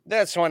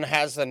This one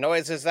has the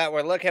noises that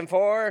we're looking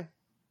for.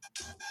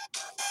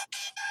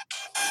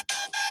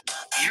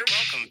 You're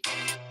welcome.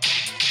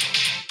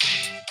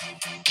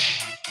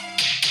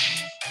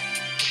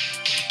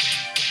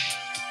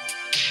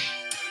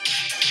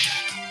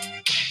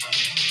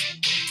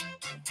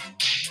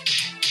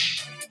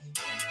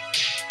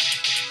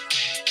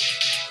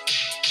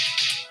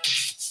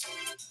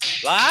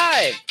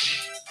 Live!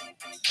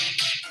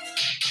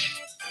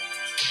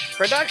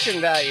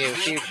 Production value,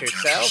 future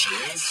self.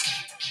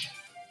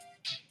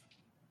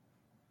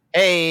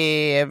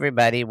 Hey,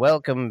 everybody.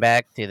 Welcome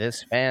back to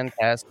this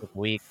fantastic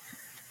week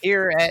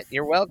here at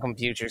Your Welcome,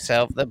 Future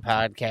Self, the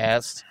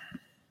podcast.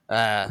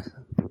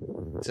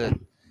 It's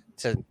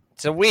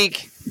a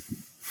week.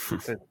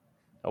 It's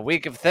a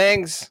week of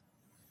things.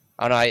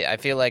 Oh, no, I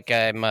feel like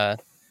I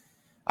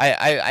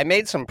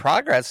made some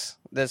progress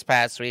this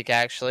past week,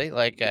 actually.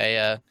 Like,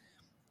 I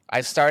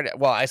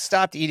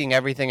stopped eating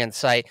everything in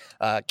sight.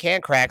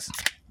 Can cracks.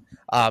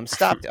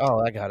 Stopped.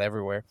 Oh, I got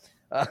everywhere.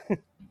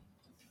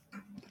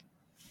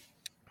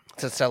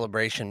 It's a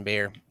celebration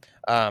beer.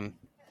 Yeah,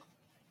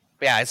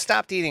 I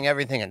stopped eating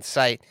everything in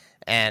sight,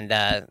 and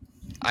I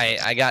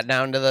got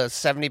down to the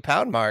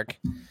 70-pound mark.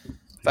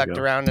 Fucked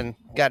around and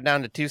got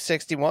down to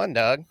 261,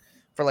 dog,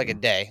 for like a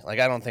day. Like,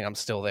 I don't think I'm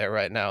still there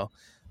right now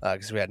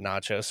because we had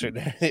nachos for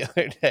dinner the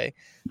other day.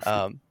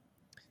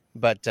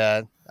 But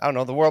I don't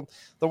know.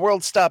 The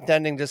world stopped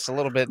ending just for a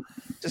little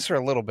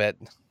bit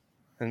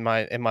in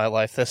my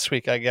life this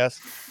week, I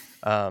guess.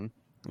 Back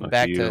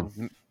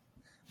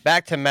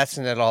to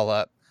messing it all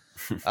up.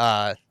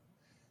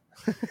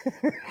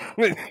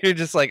 You're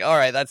just like, all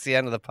right, that's the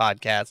end of the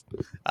podcast.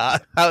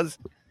 How's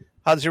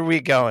your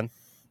week going?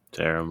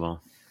 Terrible.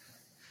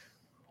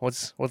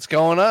 What's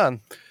going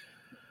on?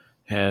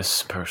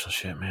 Yes, personal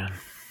shit, man.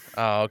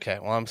 Oh, okay.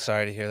 Well, I'm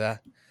sorry to hear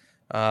that.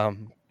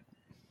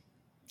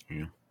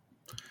 Yeah.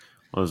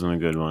 Wasn't a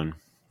good one.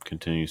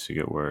 Continues to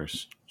get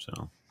worse.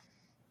 So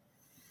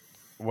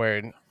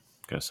Weird.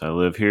 guess I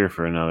live here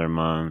for another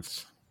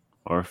month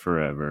or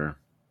forever.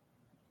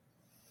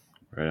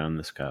 Right on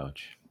this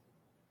couch.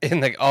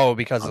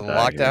 Because of the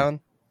lockdown?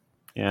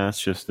 Yeah,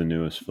 it's just the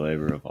newest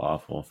flavor of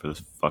awful for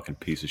this fucking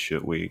piece of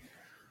shit week.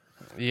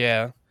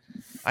 Yeah.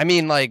 I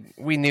mean, like,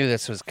 we knew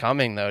this was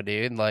coming, though,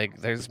 dude.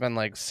 Like, there's been,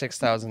 like,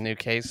 6,000 new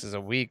cases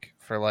a week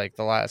for, like,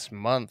 the last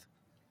month.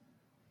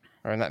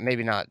 Or not,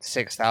 maybe not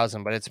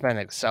 6,000, but it's been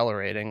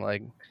accelerating.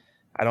 Like,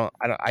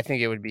 I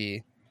think it would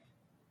be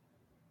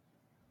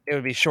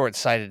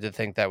short-sighted to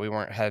think that we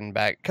weren't heading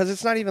back. Because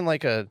it's not even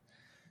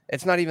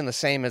the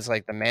same as,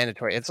 like, the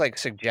mandatory. It's, like,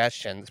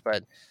 suggestions,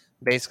 but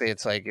basically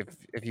it's, like,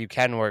 if you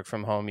can work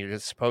from home, you're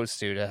just supposed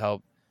to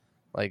help,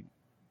 like,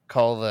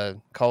 call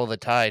the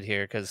tide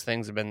here, because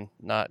things have been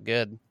not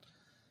good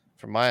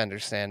from my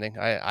understanding.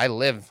 I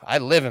live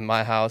in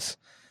my house.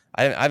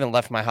 I haven't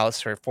left my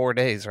house for 4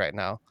 days right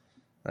now.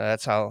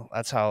 That's how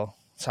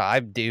I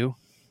do.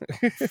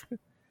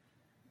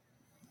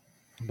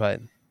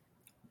 But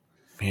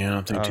yeah, I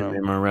don't think too many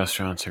more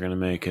restaurants are gonna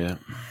make it.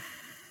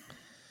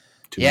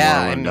 Two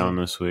more went down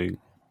this week.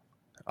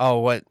 Oh,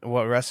 what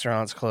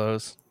restaurants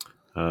closed?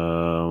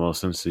 Well,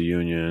 since the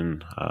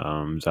union,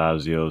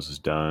 Zazio's is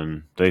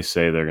done. They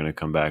say they're going to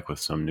come back with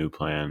some new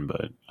plan,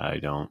 but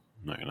I'm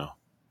not going to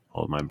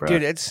hold my breath.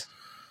 Dude, it's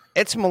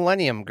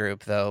Millennium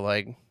Group, though,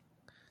 like,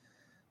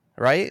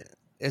 right?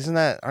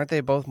 Aren't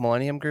they both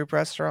Millennium Group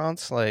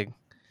restaurants? Like,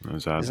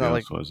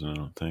 Zazio's wasn't,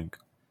 I don't think.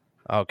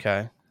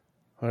 Okay.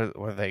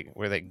 Were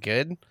they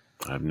good?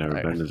 I've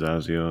never been to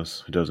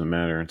Zazio's. It doesn't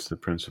matter. It's the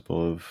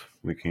principle of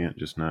we can't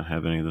just not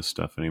have any of this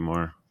stuff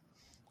anymore.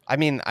 I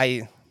mean,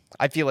 I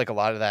feel like a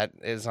lot of that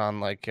is on,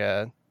 like,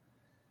 I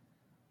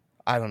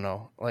don't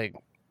know. Like,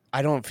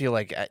 I don't feel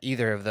like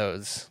either of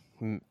those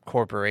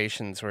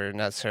corporations were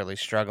necessarily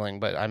struggling,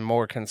 but I'm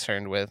more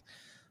concerned with,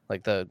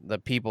 like,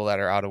 the people that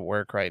are out of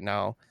work right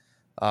now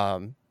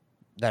than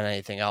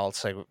anything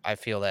else. Like, I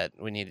feel that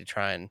we need to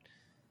try and,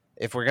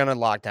 if we're going to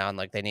lock down,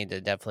 like, they need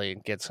to definitely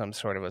get some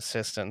sort of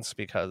assistance,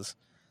 because,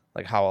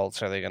 like, how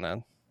else are they going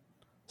to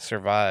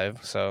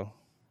survive? So,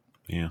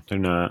 yeah, they're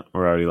not.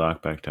 We're already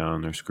locked back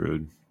down. They're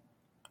screwed.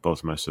 Both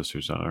of my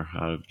sisters are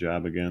out of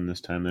job again.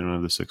 This time they don't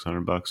have the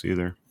 $600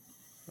 either.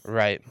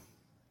 Right.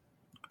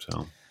 So I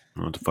don't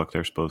know what the fuck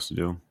they're supposed to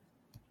do.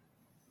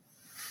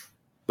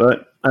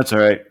 But that's all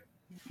right.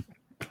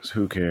 'Cause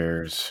who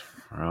cares?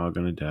 We're all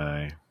gonna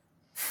die.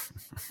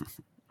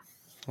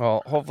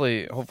 Well,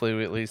 hopefully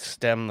we at least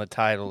stem the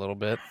tide a little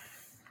bit.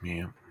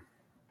 Yeah.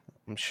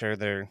 I'm sure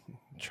they're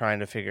trying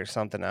to figure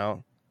something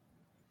out.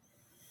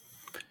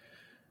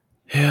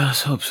 Yeah,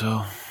 let's hope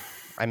so.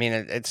 I mean,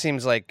 it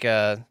seems like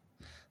the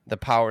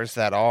powers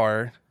that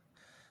are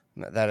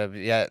that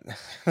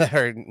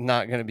are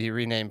not going to be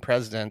renamed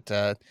president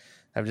have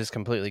just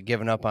completely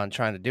given up on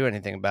trying to do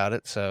anything about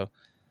it. So,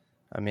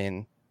 I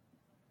mean,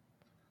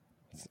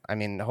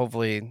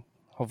 hopefully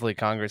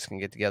Congress can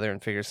get together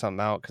and figure something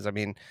out. Because, I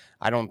mean,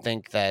 I don't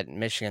think that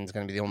Michigan's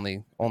going to be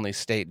the only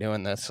state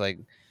doing this. Like,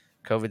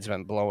 COVID's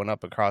been blowing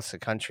up across the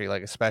country,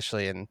 like,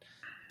 especially in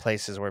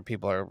places where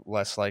people are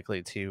less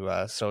likely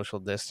to social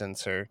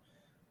distance or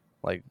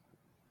like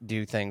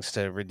do things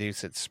to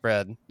reduce its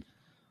spread.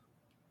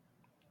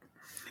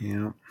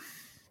 Yeah.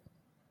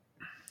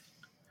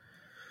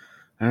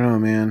 I don't know,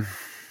 man.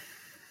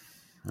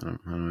 I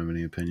don't have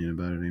any opinion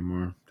about it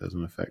anymore.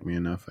 Doesn't affect me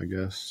enough, I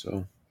guess.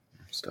 So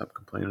stop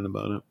complaining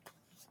about it.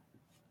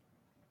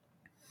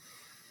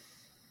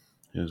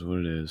 It is what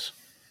it is.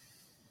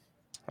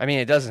 I mean,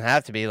 it doesn't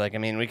have to be like. I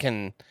mean, we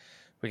can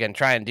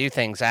try and do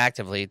things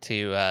actively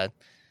to.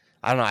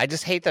 I don't know. I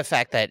just hate the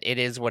fact that "it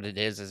is what it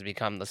is" has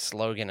become the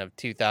slogan of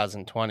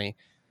 2020.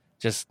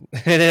 Just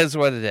it is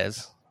what it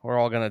is. We're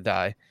all gonna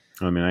die.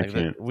 I mean, I Like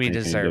can't we make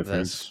any deserve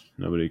this. difference.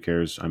 Nobody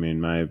cares. I mean,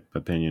 my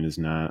opinion is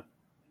not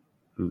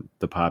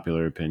the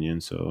popular opinion,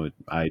 so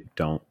I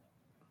don't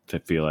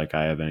feel like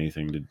I have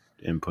anything to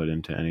input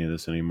into any of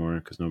this anymore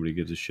because nobody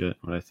gives a shit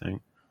what I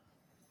think.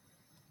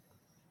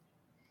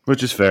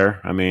 Which is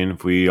fair. I mean,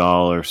 if we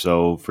all are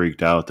so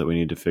freaked out that we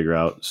need to figure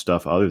out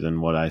stuff other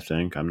than what I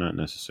think, I'm not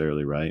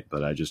necessarily right.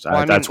 But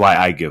that's why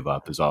I give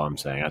up, is all I'm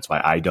saying. That's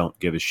why I don't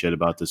give a shit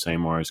about this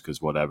anymore, is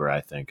because whatever I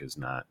think is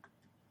not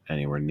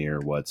anywhere near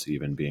what's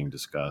even being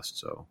discussed.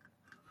 So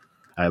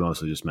I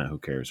mostly just meant who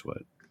cares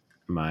what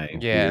my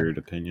weird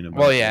opinion about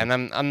Well, yeah, it.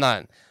 and I'm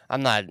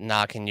not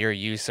knocking your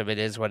use of "it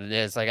is what it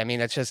is." Like, I mean,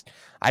 it's just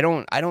I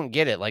don't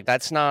get it. Like,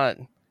 that's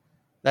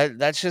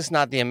just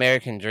not the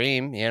American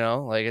dream, you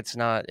know? Like, it's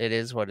not. It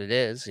is what it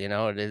is, you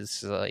know? It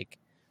is like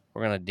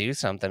we're gonna do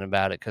something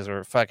about it because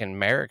we're fucking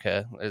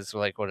America is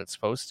like what it's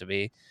supposed to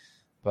be.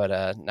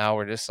 But now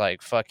we're just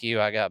like, fuck you,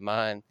 I got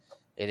mine.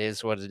 It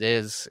is what it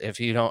is. If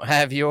you don't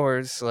have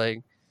yours,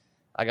 like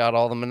I got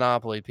all the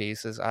Monopoly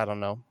pieces. I don't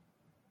know.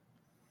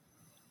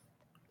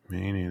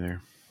 Me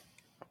neither.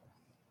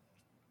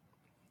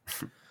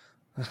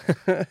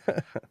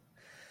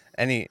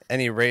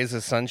 Any rays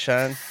of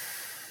sunshine?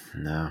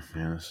 No,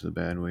 man, this is a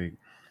bad week.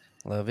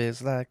 Love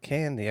is like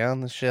candy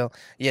on the shell.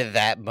 Yeah,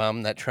 that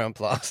bum that Trump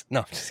lost. No,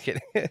 I'm just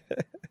kidding. I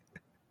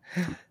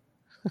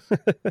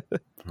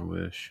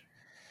wish.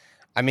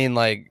 I mean,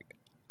 like,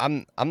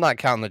 I'm not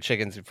counting the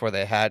chickens before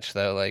they hatch,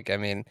 though. Like, I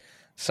mean,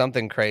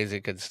 something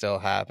crazy could still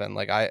happen.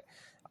 Like,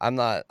 I'm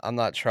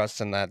not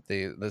trusting that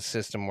the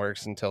system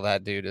works until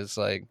that dude is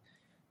like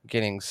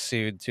getting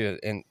sued to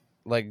and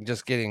like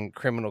just getting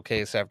criminal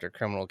case after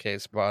criminal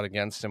case brought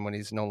against him when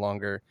he's no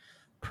longer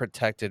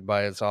protected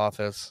by his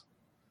office.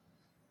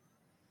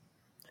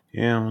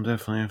 Yeah, we'll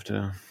definitely have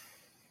to.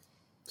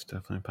 It's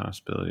definitely a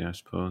possibility, I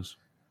suppose.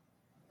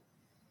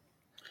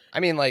 I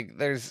mean, like,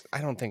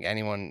 I don't think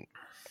anyone,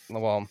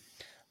 well,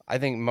 I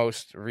think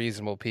most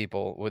reasonable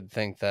people would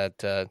think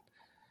that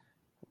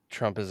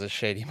Trump is a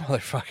shady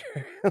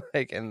motherfucker,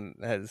 like, and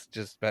has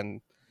just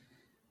been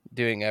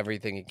doing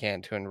everything he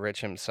can to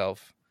enrich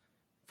himself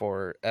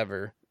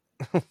forever.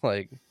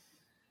 Like,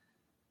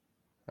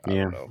 I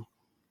Yeah. don't know.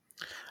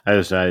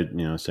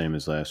 Same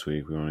as last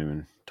week. We won't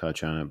even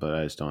touch on it, but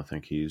I just don't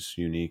think he's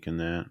unique in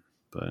that.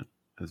 But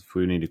if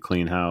we need to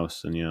clean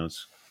house, then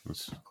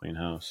let's clean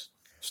house.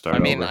 Start I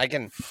mean,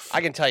 over.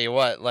 I can tell you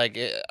what, like,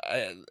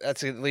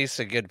 that's at least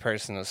a good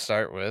person to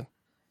start with.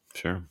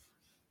 Sure,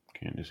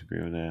 can't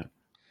disagree with that.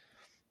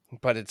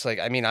 But it's like,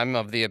 I mean, I'm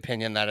of the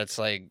opinion that it's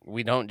like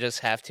we don't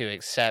just have to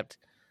accept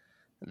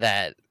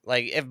that,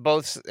 like,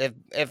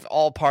 if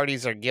all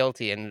parties are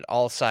guilty and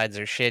all sides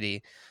are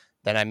shitty,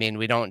 then I mean,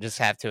 we don't just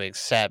have to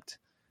accept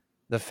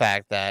the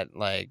fact that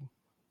like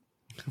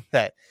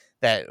that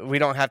we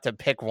don't have to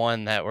pick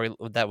one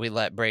that we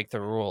let break the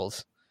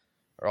rules,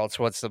 or else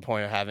what's the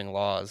point of having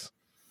laws?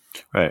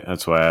 Right.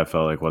 That's why I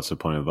felt like, what's the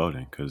point of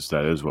voting? Because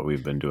that is what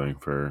we've been doing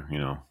for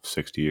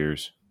 60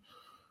 years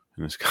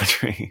in this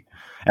country.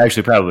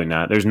 Actually, probably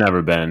not. There's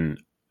never been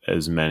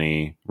as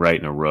many right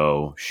in a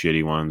row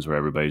shitty ones where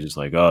everybody's just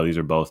like, oh, these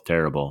are both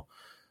terrible,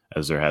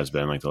 as there has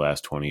been like the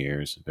last 20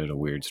 years. A bit of a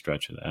weird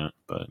stretch of that,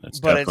 but that's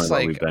But definitely it's what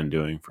like, we've been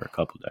doing for a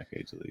couple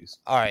decades at least.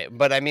 all right,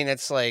 but I mean,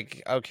 it's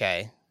like,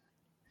 okay,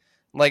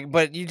 like,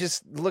 but you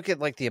just look at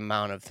like the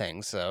amount of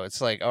things, though. It's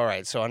like, all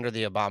right, so under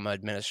the Obama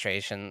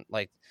administration,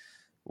 like,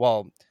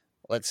 well,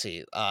 let's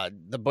see,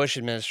 the Bush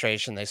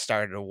administration, they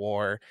started a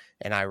war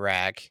in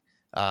Iraq,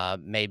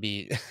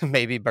 maybe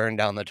maybe burned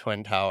down the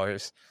Twin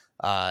Towers,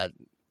 uh,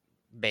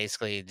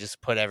 basically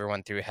just put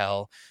everyone through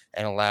hell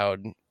and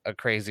allowed a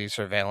crazy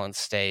surveillance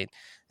state.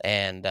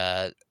 And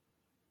well,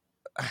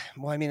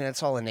 I mean,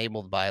 it's all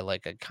enabled by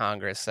like a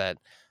Congress that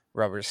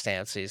rubber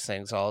stamps these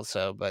things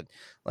also. But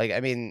like, I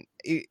mean,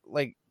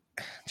 like,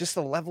 just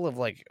the level of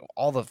like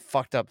all the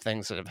fucked up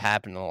things that have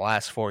happened in the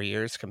last 4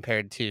 years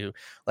compared to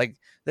like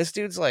this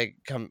dude's like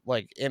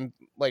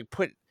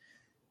put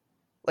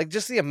like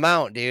just the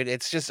amount, dude.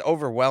 It's just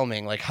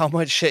overwhelming. Like how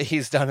much shit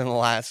he's done in the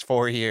last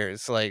 4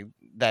 years. Like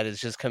that is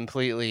just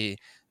completely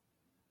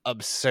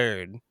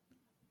absurd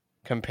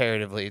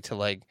comparatively to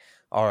like,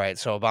 all right,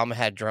 so Obama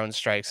had drone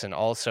strikes and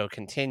also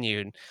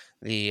continued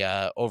the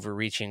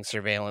overreaching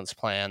surveillance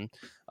plan.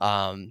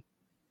 Um,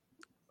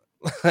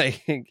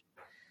 like,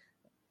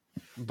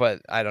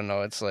 but I don't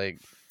know. It's like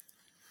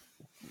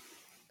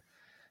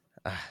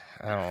I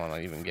don't want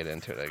to even get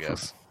into it, I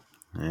guess.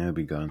 Yeah, it'll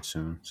be gone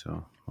soon,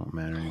 so won't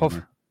matter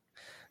anymore.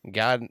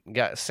 God,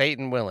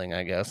 Satan willing,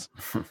 I guess.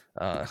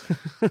 Uh,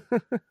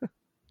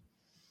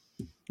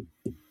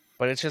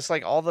 but it's just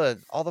like all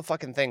the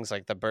fucking things,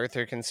 like the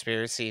birther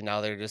conspiracy. Now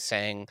they're just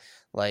saying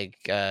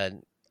like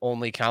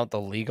only count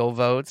the legal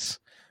votes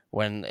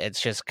when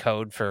it's just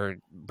code for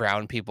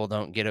brown people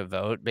don't get a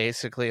vote,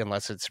 basically,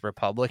 unless it's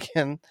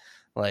Republican.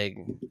 Like,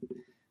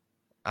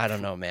 I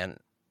don't know, man.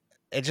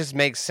 It just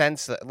makes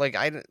sense that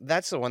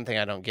that's the one thing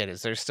I don't get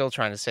is they're still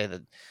trying to say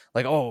that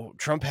like, oh,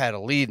 Trump had a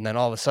lead and then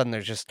all of a sudden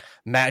there's just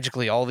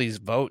magically all these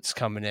votes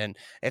coming in.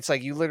 It's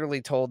like you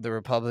literally told the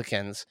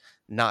Republicans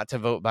not to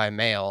vote by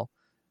mail,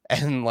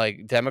 and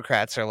like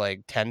Democrats are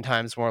like 10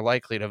 times more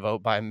likely to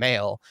vote by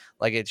mail.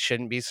 Like, it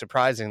shouldn't be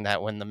surprising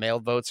that when the mail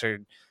votes are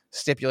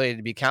stipulated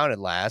to be counted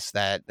last,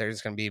 that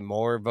there's going to be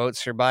more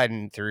votes for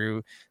Biden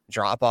through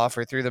drop off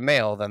or through the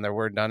mail than there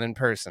were done in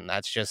person.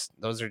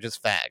 Those are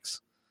just facts.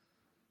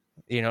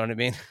 You know what I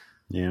mean?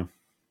 Yeah.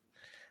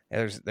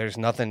 There's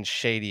nothing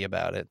shady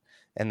about it,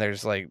 and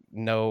there's like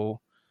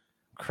no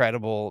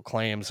credible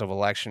claims of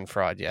election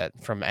fraud yet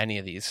from any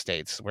of these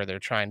states where they're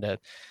trying to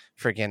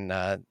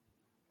freaking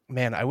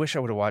man, I wish I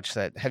would have watched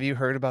that. Have you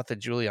heard about the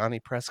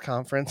Giuliani press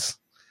conference?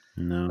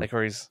 No. Like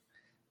where he's,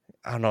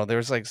 I don't know, there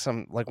was like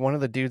some, like one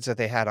of the dudes that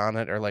they had on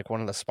it, or like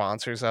one of the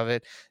sponsors of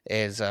it,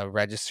 is a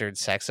registered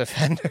sex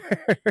offender.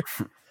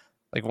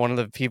 Like one of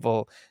the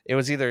people, it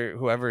was either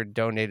whoever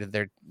donated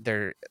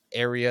their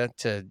area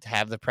to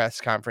have the press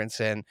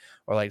conference in,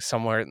 or like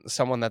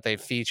someone that they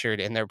featured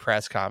in their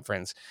press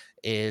conference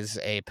is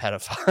a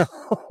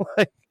pedophile.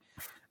 Like,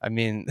 I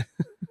mean,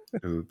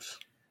 oops.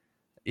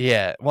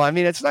 Yeah. Well, I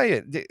mean, it's not.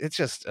 It's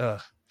just.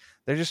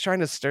 They're just trying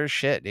to stir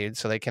shit, dude,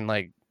 so they can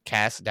like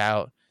cast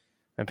doubt.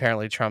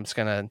 Apparently, Trump's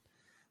gonna.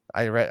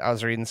 I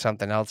was reading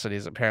something else that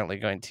he's apparently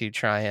going to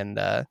try and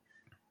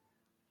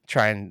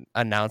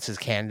announce his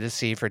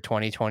candidacy for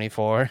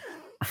 2024.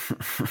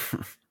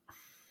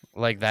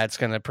 Like that's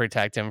gonna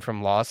protect him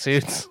from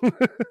lawsuits.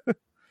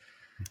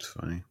 It's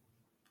funny.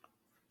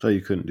 So you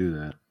couldn't do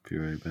that if you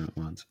already been it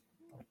once.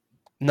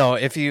 No,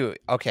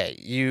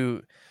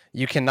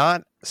 you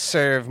cannot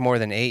serve more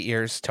than 8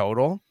 years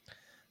total,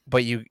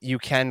 but you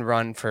can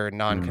run for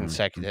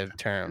non-consecutive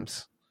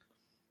terms.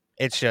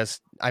 It's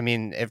just, I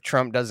mean, if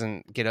Trump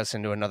doesn't get us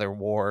into another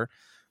war,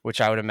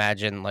 which I would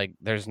imagine, like,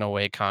 there's no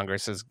way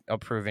Congress is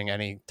approving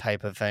any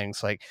type of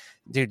things. Like,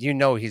 dude,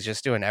 he's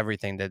just doing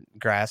everything to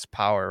grasp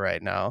power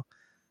right now.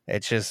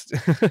 It's just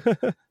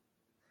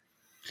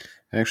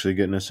Actually,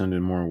 getting us into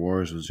more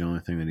wars was the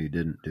only thing that he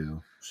didn't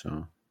do.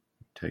 So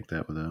take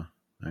that with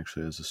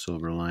as a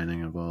silver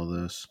lining of all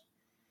this.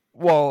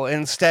 Well,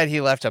 instead,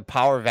 he left a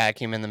power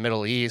vacuum in the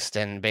Middle East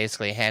and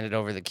basically handed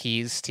over the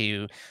keys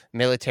to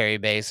military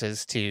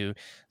bases to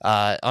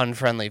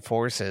unfriendly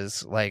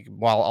forces, like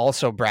while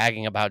also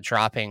bragging about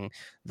dropping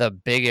the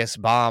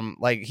biggest bomb.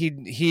 Like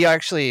he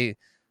actually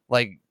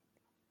like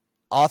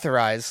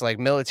authorized like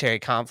military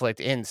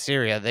conflict in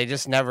Syria. They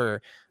just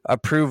never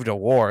approved a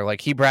war.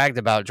 Like he bragged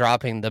about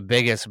dropping the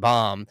biggest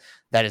bomb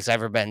that has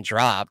ever been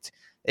dropped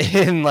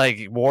in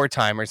like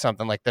wartime or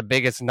something, like the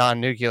biggest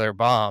non-nuclear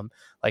bomb.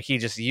 Like he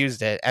just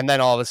used it, and then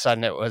all of a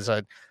sudden it was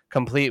a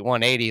complete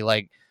 180.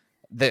 Like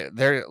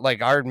they're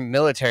like our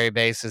military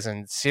bases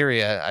in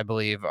Syria, I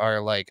believe,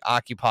 are like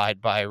occupied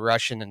by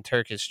Russian and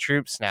Turkish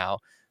troops now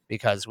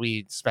because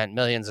we spent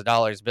millions of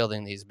dollars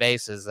building these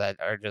bases that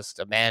are just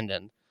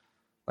abandoned.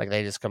 Like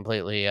they just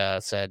completely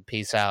said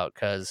peace out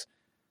because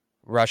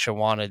Russia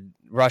wanted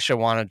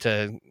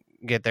to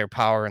get their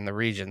power in the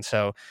region.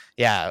 So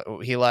yeah,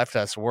 he left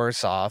us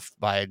worse off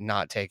by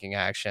not taking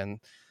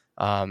action,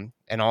 and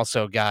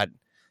also got.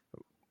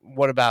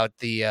 What about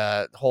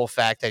the whole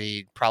fact that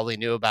he probably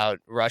knew about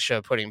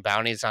Russia putting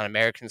bounties on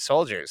American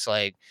soldiers?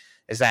 Like,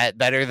 is that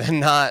better than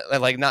not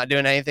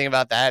doing anything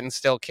about that and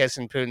still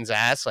kissing Putin's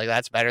ass? Like,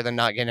 that's better than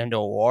not getting into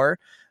a war.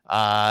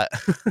 I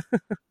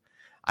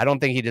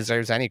don't think he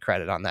deserves any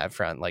credit on that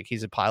front. Like,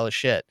 he's a pile of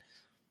shit.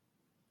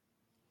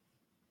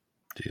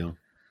 Deal.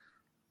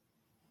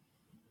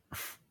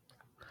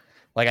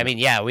 Like, I mean,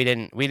 yeah, we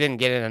didn't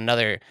get in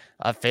another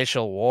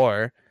official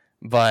war,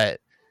 but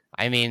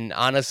I mean,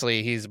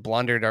 honestly, he's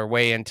blundered our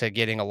way into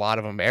getting a lot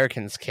of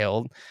Americans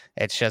killed.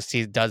 It's just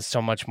he does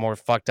so much more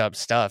fucked up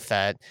stuff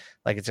that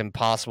like it's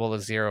impossible to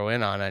zero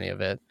in on any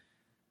of it.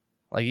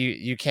 Like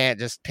you can't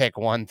just pick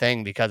one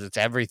thing because it's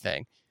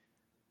everything.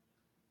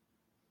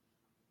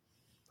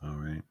 All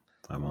right,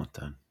 I won't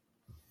then.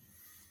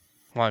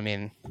 Well, I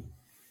mean,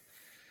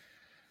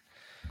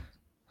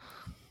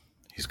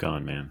 he's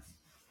gone, man.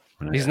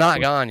 He's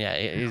not gone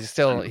yet. He's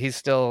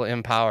still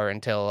in power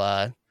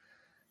until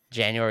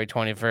January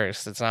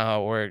 21st. That's not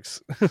how it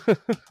works.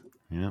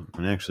 Yeah,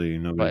 and actually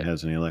nobody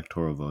has any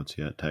electoral votes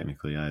yet,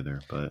 technically either.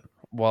 But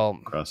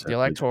the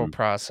electoral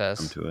process.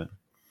 Come to it.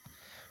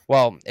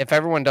 Well, if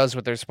everyone does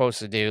what they're supposed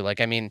to do, like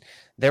I mean,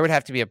 there would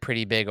have to be a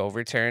pretty big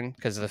overturn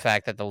because of the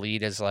fact that the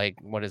lead is like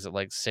what is it,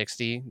 like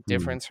 60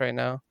 difference right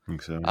now? I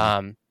think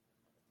so.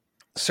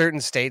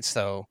 Certain states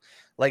though,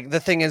 like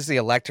the thing is the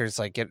electors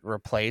like get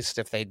replaced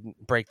if they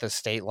break the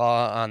state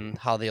law on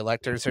how the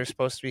electors are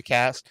supposed to be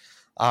cast.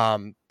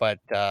 But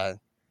 1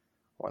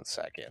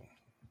 second.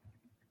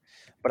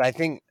 But I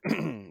think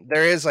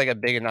there is like a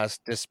big enough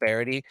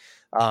disparity.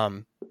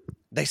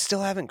 They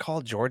still haven't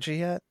called Georgia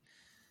yet.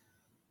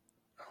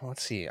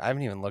 Let's see. I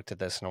haven't even looked at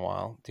this in a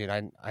while, dude.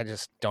 I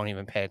just don't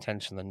even pay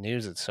attention to the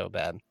news. It's so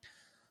bad.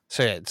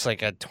 So yeah, it's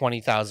like a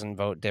 20,000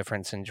 vote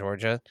difference in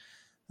Georgia.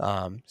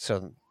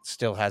 So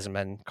still hasn't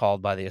been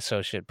called by the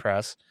Associated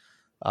Press,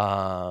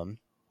 or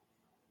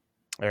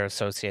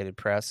Associated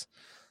Press.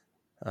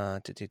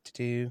 And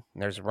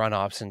there's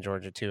runoffs in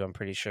Georgia too. I'm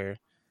pretty sure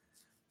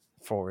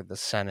for the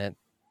Senate,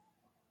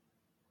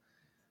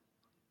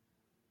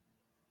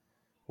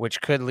 which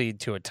could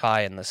lead to a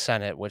tie in the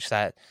Senate. Which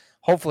that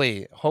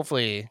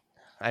hopefully,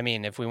 I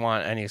mean, if we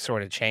want any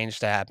sort of change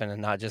to happen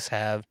and not just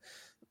have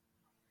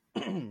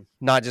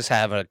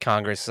a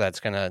Congress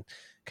that's going to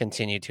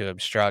continue to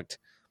obstruct.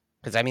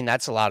 Because I mean,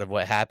 that's a lot of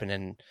what happened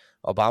in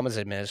Obama's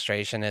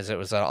administration. Is it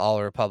was an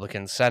all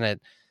Republican Senate,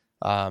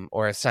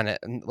 or a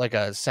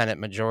Senate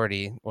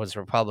majority was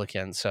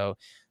Republican. So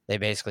they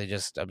basically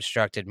just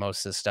obstructed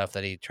most of the stuff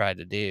that he tried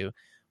to do,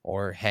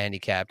 or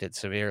handicapped it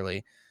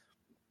severely.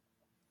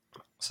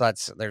 So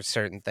there's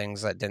certain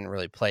things that didn't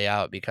really play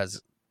out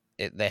because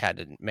they had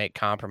to make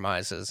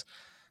compromises.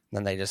 And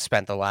then they just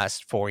spent the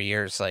last 4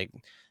 years like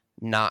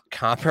not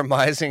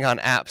compromising on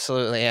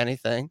absolutely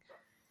anything.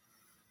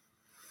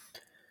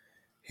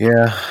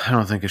 Yeah, I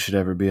don't think it should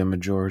ever be a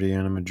majority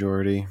and a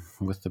majority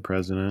with the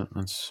president.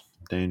 That's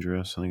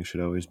dangerous. I think it should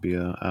always be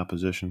an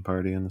opposition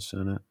party in the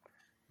Senate.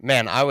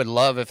 Man, I would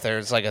love if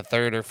there's like a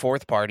third or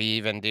fourth party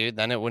even, dude.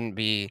 Then it wouldn't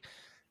be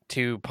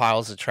two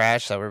piles of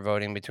trash that we're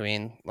voting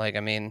between. Like, I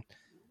mean,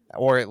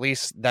 or at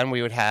least then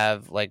we would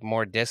have like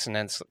more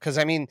dissonance. Because,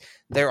 I mean,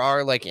 there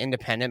are like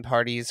independent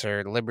parties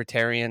or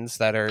libertarians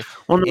that are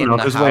in the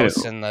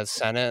House and the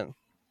Senate.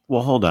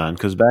 Well, hold on,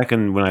 because back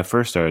when I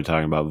first started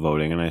talking about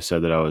voting, and I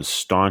said that I was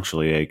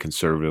staunchly a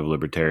conservative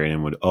libertarian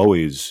and would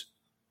always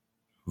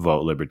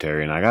vote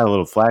libertarian, I got a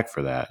little flack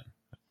for that.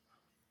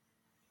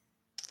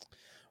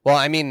 Well,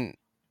 I mean,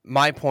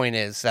 my point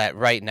is that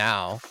right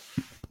now,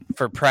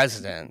 for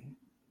president,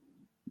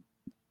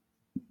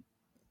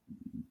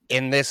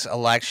 in this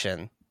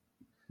election,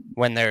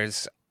 when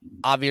there's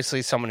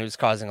obviously someone who's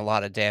causing a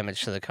lot of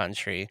damage to the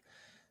country,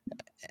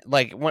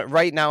 like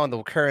right now in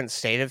the current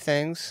state of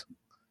things,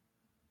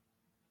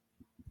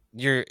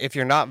 if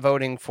you're not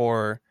voting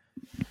for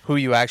who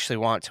you actually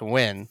want to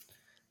win,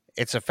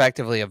 it's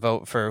effectively a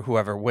vote for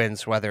whoever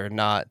wins, whether or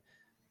not,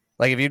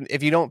 like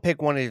if you don't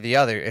pick one or the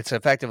other, it's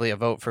effectively a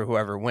vote for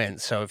whoever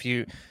wins. So if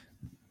you're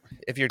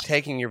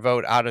taking your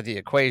vote out of the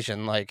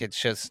equation, like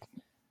it's just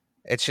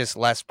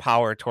less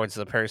power towards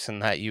the person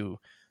that you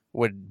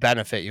would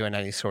benefit you in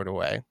any sort of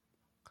way.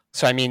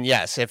 So I mean,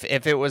 yes, if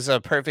it was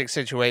a perfect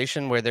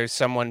situation where there's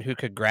someone who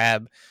could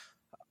grab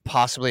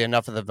possibly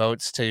enough of the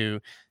votes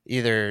to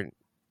either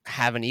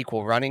have an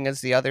equal running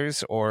as the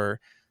others or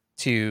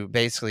to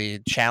basically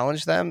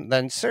challenge them,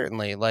 then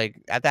certainly,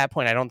 like at that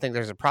point, I don't think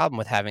there's a problem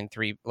with having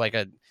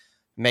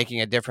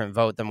making a different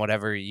vote than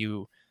whatever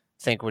you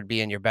think would be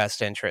in your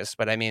best interest.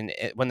 But I mean,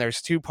 when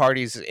there's two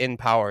parties in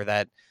power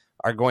that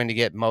are going to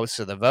get most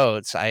of the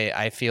votes,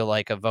 I feel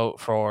like a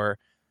vote for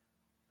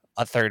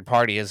a third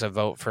party is a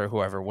vote for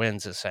whoever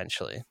wins,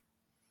 essentially.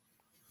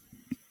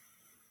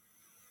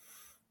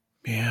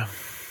 Yeah,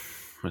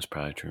 that's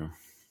probably true.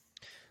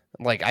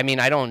 Like, I mean,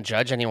 I don't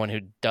judge anyone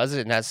who does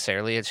it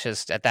necessarily. It's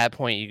just at that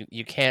point,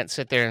 you can't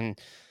sit there and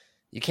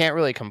you can't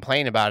really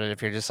complain about it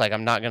if you're just like,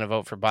 I'm not going to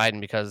vote for Biden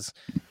because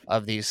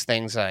of these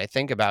things that I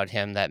think about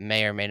him that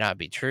may or may not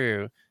be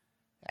true.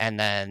 And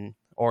then,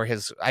 or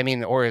his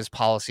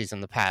policies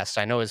in the past.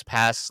 I know his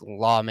past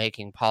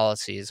lawmaking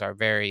policies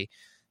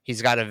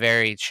he's got a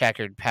very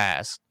checkered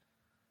past.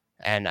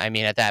 And I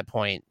mean, at that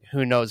point,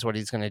 who knows what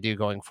he's going to do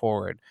going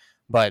forward.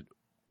 But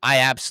I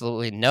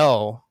absolutely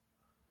know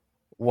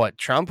what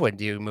Trump would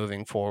do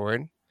moving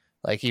forward.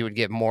 Like, he would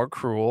get more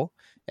cruel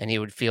and he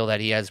would feel that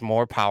he has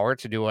more power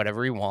to do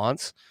whatever he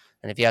wants.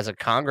 And if he has a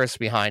Congress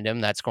behind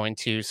him that's going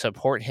to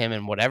support him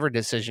in whatever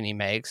decision he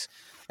makes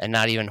and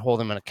not even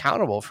hold him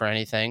accountable for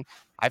anything,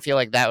 I feel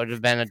like that would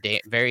have been a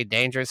very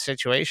dangerous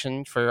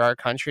situation for our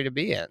country to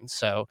be in.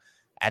 So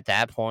at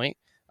that point,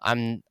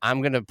 I'm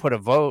going to put a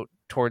vote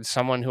towards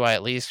someone who I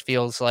at least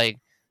feels like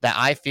that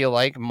I feel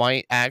like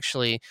might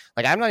actually,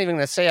 like, I'm not even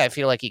going to say I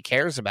feel like he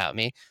cares about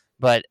me,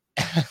 but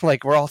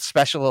like, we're all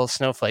special little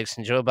snowflakes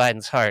in Joe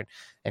Biden's heart,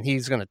 and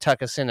he's going to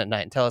tuck us in at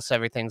night and tell us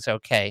everything's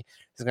okay.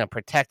 He's going to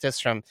protect us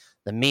from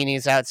the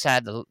meanies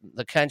outside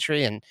the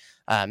country and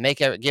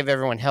give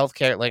everyone health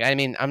care. Like, I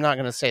mean, I'm not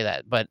going to say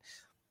that, but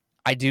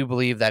I do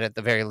believe that at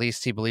the very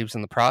least he believes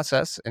in the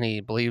process, and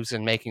he believes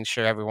in making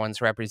sure everyone's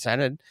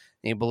represented. And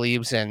he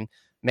believes in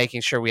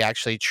making sure we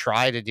actually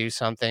try to do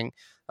something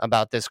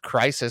about this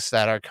crisis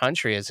that our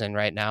country is in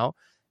right now.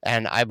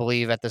 And I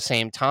believe at the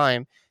same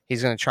time,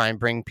 he's going to try and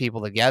bring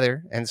people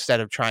together instead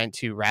of trying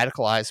to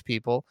radicalize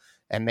people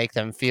and make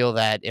them feel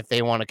that if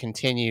they want to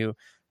continue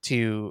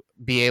to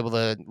be able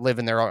to live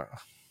in their own.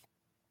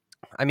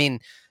 I mean,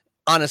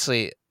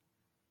 honestly,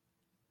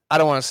 I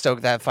don't want to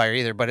stoke that fire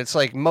either, but it's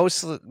like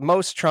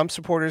most Trump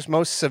supporters,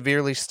 most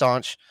severely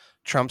staunch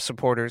Trump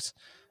supporters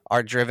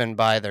are driven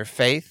by their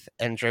faith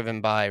and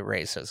driven by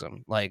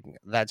racism. Like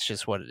that's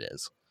just what it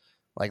is.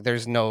 Like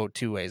there's no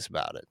two ways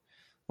about it.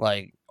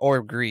 Like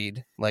or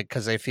greed, like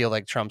cuz they feel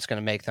like Trump's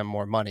going to make them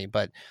more money,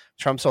 but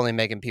Trump's only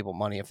making people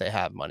money if they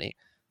have money.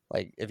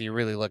 Like if you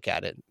really look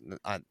at it,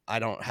 I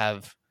don't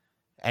have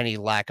any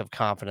lack of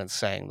confidence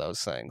saying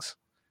those things.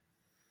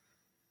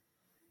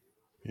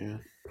 Yeah,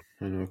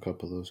 I know a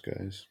couple of those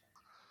guys.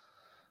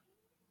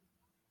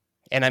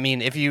 And I mean,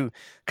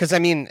 because I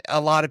mean,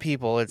 a lot of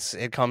people,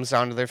 it comes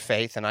down to their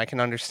faith, and I can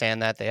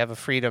understand that they have a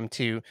freedom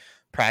to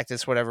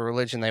practice whatever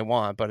religion they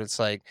want. But it's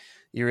like,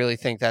 you really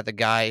think that the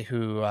guy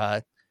who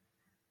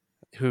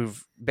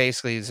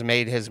basically has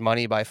made his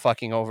money by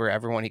fucking over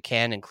everyone he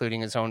can,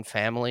 including his own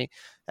family,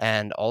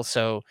 and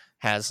also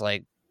has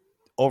like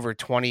over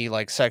 20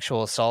 like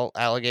sexual assault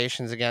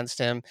allegations against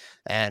him,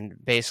 and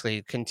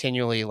basically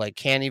continually like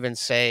can't even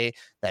say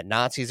that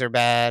Nazis are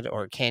bad,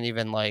 or can't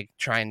even like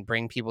try and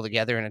bring people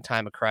together in a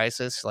time of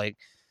crisis. Like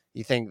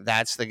you think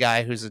that's the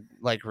guy who's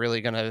like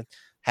really going to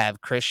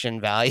have Christian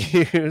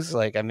values?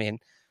 Like I mean,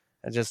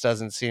 it just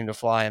doesn't seem to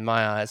fly in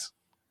my eyes.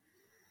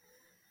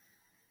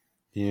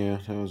 Yeah,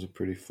 that was a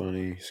pretty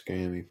funny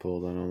scam he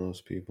pulled on all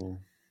those people.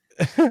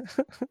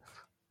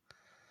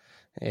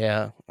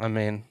 Yeah, I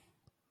mean,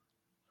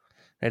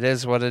 it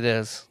is what it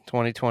is.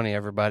 2020,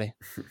 everybody.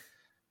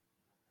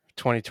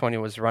 2020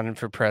 was running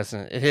for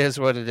president. It is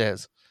what it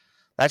is.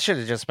 That should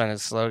have just been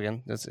his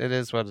slogan. It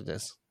is what it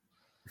is.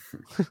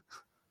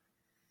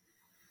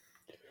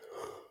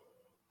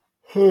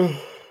 Yep.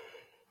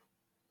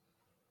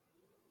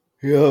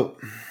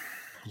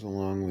 It was a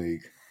long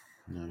week.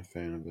 Not a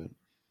fan of it.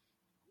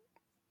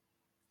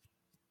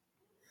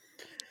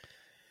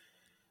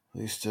 At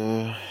least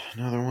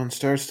another one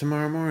starts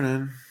tomorrow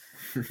morning.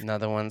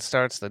 Another one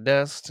starts the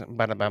dust.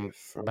 Bada bum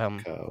From bum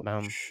couch.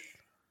 bum.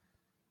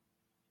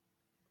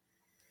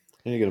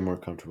 I need to get a more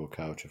comfortable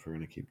couch if we're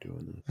gonna keep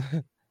doing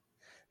this.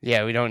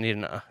 Yeah, we don't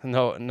need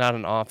not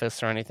an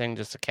office or anything,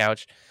 just a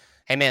couch.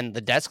 Hey man,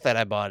 the desk that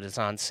I bought is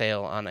on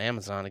sale on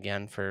Amazon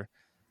again for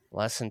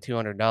less than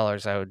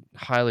 $200. I would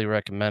highly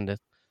recommend it.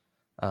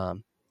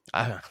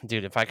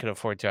 Dude, if I could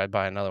afford to, I'd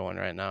buy another one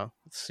right now.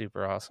 It's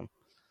super awesome.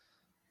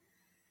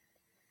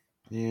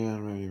 Yeah, I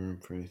don't have any room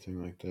for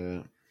anything like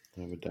that.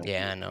 I have a dining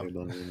Yeah, I know.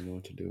 table I don't even know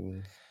what to do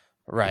with.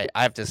 Right,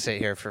 I have to sit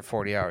here for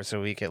 40 hours a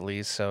week at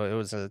least, so it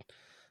was a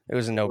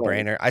no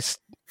brainer. I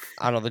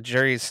don't know. The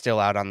jury's still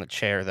out on the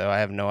chair though. I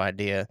have no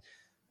idea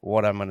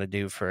what I'm gonna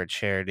do for a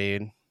chair,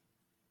 dude. At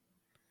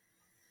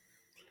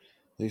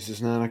least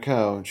it's not a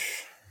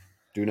couch.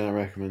 Do not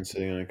recommend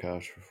sitting on a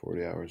couch for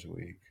 40 hours a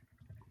week.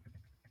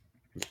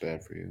 It's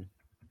bad for you.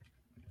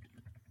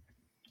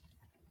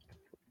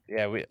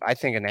 Yeah, I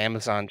think an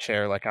Amazon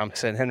chair like I'm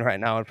sitting in right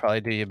now would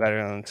probably do you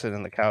better than sitting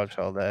on the couch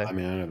all day. I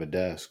mean, I don't have a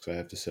desk, so I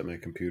have to set my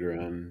computer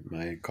on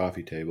my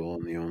coffee table,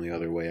 and the only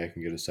other way I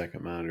can get a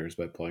second monitor is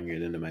by plugging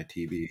it into my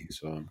TV.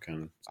 So I'm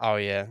kind of Oh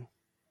yeah,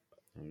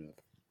 I don't have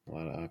a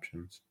lot of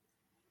options.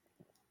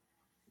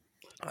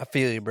 I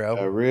feel you, I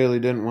bro. really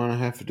didn't want to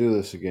have to do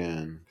this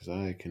again because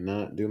I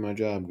cannot do my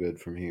job good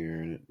from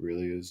here, and it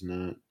really is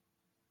not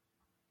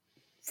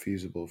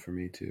feasible for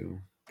me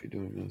to be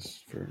doing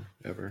this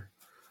forever.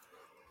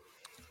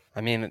 I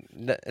mean,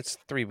 it's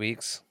 3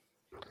 weeks.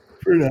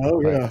 For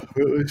now, But yeah,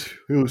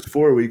 it was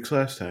 4 weeks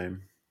last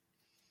time,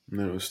 and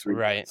then it was 3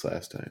 months right,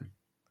 last time.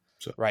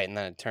 So right, and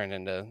then it turned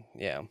into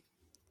yeah.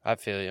 I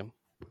feel you,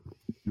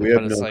 we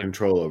have but it's no like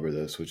control over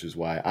this, which is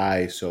why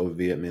I so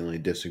vehemently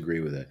disagree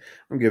with it.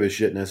 I don't give a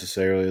shit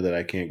necessarily that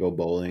I can't go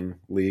bowling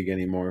league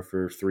anymore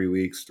for 3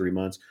 weeks, 3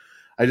 months.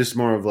 I just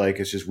more of like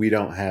it's just we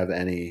don't have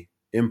any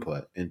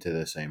input into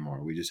this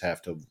anymore. We just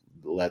have to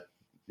let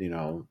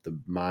the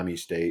mommy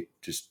state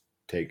just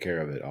take care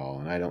of it all.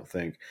 And I don't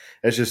think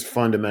it's just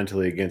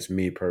fundamentally against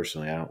me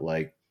personally. I don't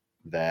like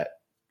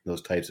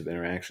those types of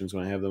interactions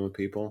when I have them with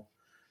people.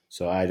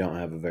 So I don't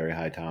have a very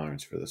high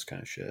tolerance for this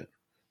kind of shit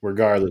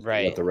regardless of what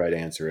right, the right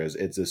answer is.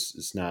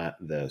 It's not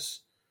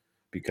this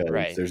because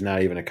right, there's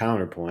not even a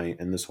counterpoint,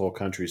 and this whole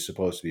country is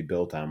supposed to be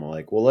built on. We're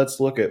like, well, let's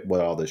look at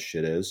what all this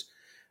shit is.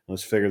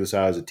 Let's figure this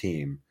out as a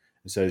team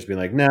instead of just being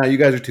like, nah, you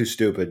guys are too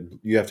stupid.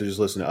 You have to just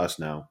listen to us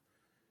now.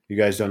 You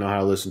guys don't know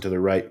how to listen to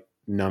the right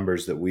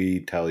numbers that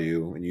we tell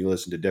you, and you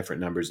listen to different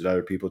numbers that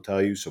other people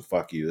tell you. So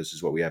fuck you. This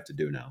is what we have to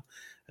do now.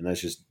 And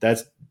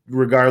that's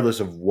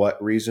regardless of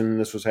what reason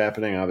this was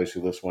happening.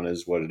 Obviously, this one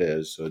is what it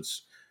is. So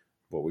it's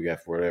what we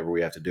got for whatever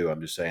we have to do.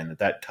 I'm just saying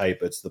that type,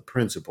 it's the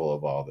principle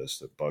of all this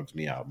that bugs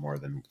me out more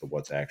than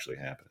what's actually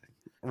happening.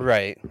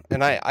 right.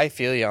 And I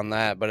feel you on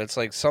that, but it's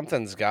like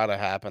something's got to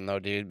happen though,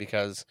 dude.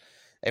 Because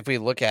if we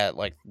look at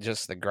like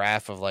just the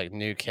graph of like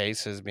new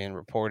cases being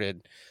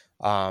reported,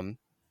 um,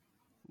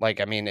 like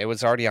I mean, it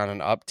was already on an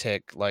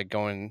uptick, like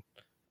going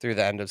through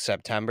the end of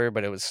September,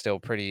 but it was still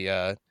pretty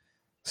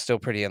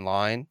in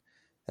line.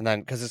 And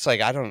then, because it's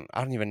like, I don't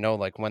even know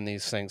like when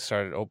these things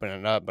started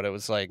opening up, but it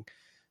was like,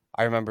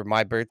 I remember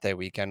my birthday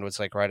weekend was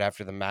like right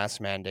after the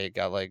mask mandate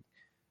got like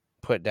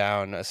put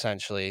down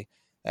essentially,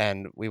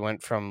 and we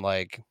went from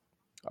like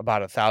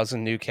about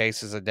 1,000 new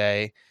cases a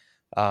day.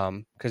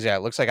 Because yeah,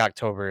 it looks like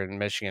October in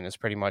Michigan has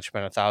pretty much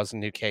been 1,000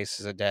 new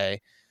cases a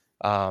day.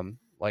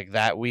 Like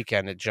that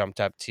weekend, it jumped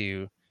up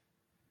to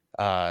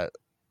uh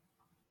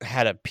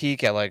had a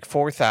peak at like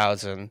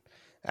 4,000,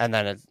 and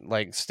then it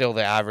like still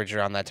the average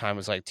around that time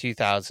was like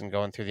 2,000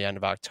 going through the end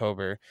of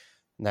October,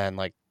 and then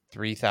like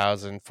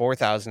 3,000,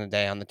 4,000 a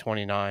day on the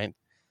 29th,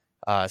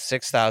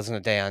 6,000 a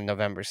day on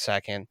November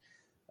 2nd,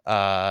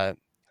 uh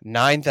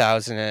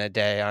 9,000 in a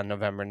day on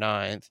November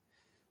 9th,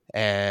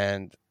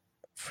 and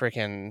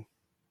freaking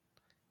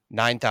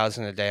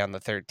 9,000 a day on the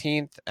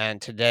 13th,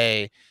 and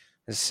today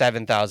is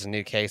 7,000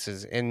 new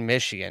cases in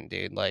Michigan,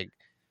 dude. Like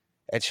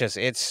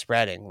it's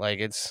spreading. Like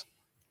it's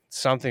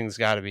something's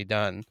got to be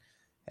done,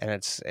 and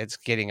it's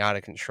getting out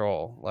of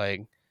control.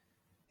 Like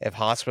if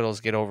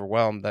hospitals get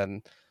overwhelmed,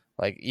 then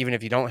like even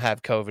if you don't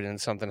have COVID and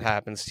something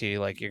happens to you,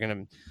 like you're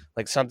going to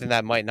like something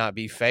that might not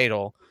be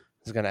fatal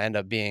is going to end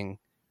up being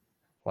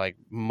like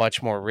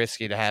much more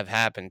risky to have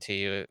happen to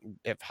you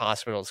if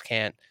hospitals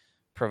can't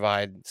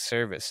provide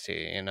service to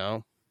you, you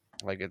know?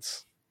 Like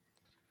it's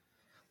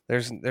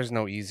there's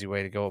no easy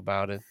way to go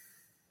about it.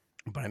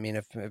 But I mean,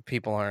 if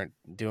people aren't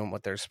doing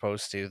what they're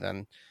supposed to,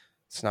 then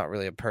it's not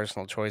really a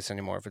personal choice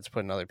anymore if it's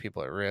putting other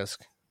people at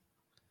risk.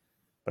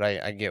 But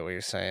I get what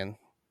you're saying.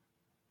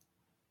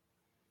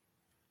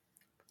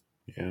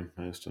 Yeah,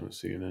 I just don't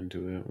see an end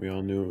to it. We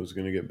all knew it was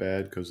going to get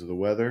bad because of the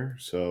weather,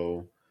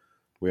 so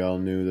we all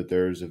knew that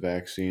there's a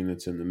vaccine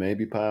that's in the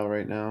maybe pile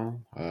right now.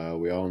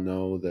 We all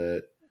know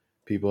that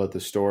people at the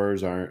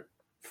stores aren't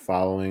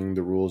following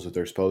the rules that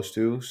they're supposed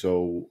to.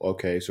 So,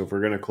 okay, so if we're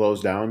going to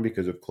close down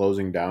because if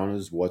closing down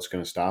is what's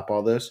going to stop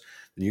all this,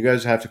 then you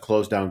guys have to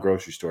close down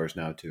grocery stores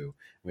now too.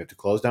 We have to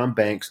close down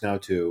banks now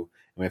too.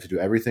 And we have to do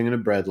everything in a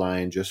bread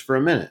line just for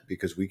a minute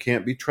because we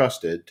can't be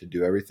trusted to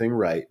do everything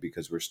right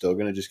because we're still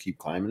going to just keep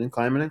climbing and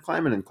climbing and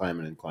climbing and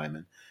climbing and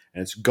climbing.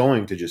 And it's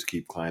going to just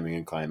keep climbing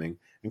and climbing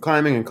and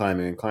climbing and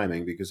climbing and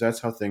climbing because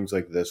that's how things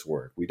like this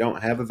work. We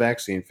don't have a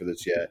vaccine for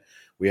this yet.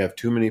 We have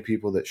too many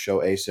people that show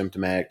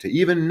asymptomatic to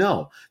even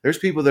know. There's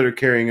people that are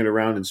carrying it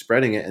around and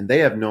spreading it and they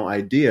have no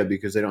idea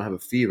because they don't have a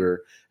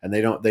fever and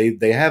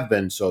they have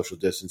been social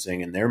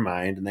distancing in their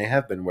mind and they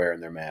have been wearing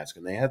their mask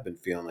and they have been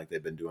feeling like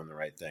they've been doing the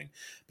right thing.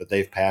 But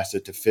they've passed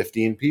it to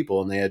 15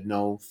 people and they had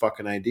no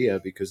fucking idea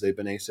because they've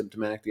been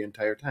asymptomatic the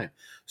entire time.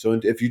 So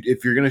if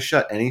you're going to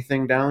shut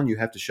anything down, you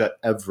have to shut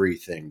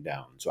everything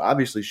down. So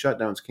obviously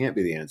shutdowns can't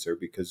be the answer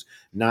because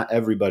not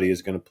everybody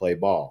is going to play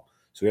ball.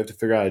 So we have to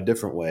figure out a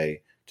different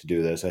way to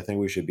do this. I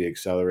think we should be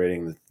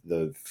accelerating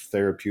the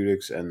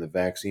therapeutics and the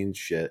vaccine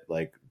shit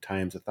like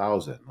times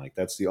 1,000. Like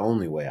that's the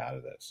only way out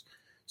of this.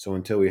 So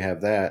until we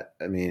have that,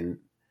 I mean,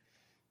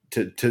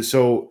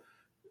 so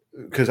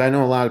because I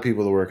know a lot of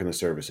people that work in the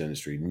service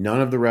industry.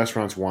 None of the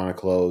restaurants want to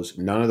close.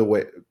 None of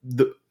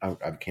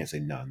I can't say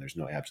none. There's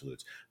no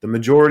absolutes. The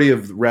majority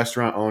of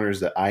restaurant owners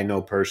that I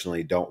know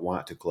personally don't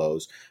want to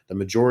close. The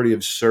majority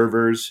of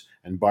servers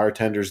and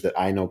bartenders that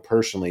I know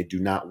personally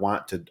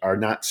are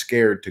not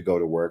scared to go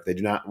to work. They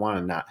do not want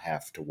to not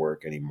have to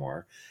work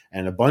anymore.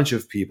 And a bunch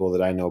of people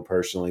that I know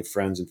personally,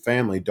 friends and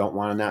family, don't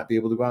want to not be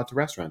able to go out to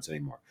restaurants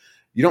anymore.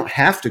 You don't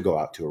have to go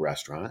out to a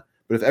restaurant.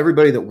 But if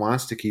everybody that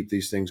wants to keep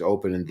these things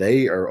open and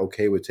they are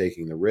okay with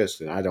taking the risk,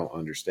 then I don't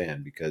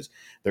understand because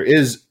there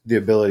is the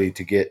ability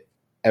to get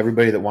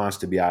everybody that wants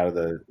to be out of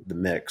the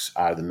mix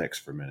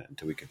for a minute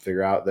until we can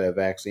figure out the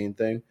vaccine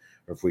thing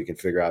or if we can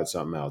figure out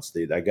something else.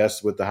 I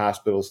guess with the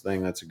hospitals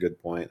thing, that's a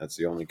good point. That's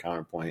the only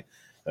counterpoint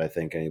that I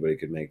think anybody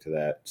could make to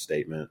that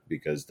statement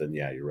because then,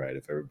 yeah, you're right.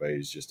 If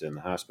everybody's just in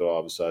the hospital all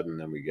of a sudden,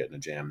 then we get in a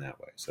jam that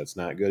way. So that's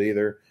not good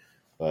either.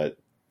 But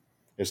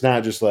it's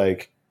not just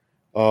like,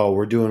 oh,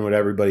 we're doing what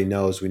everybody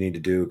knows we need to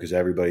do because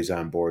everybody's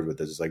on board with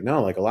this. It's like,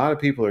 no, like a lot of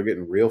people are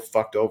getting real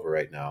fucked over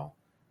right now.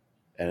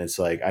 And it's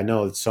like, I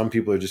know some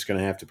people are just going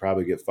to have to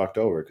probably get fucked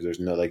over because there's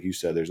no, like you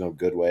said, there's no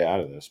good way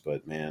out of this.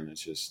 But man,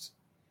 it's just,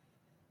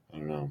 I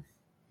don't know.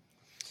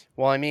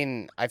 Well, I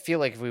mean, I feel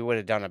like if we would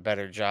have done a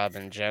better job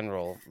in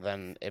general,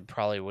 then it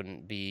probably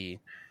wouldn't be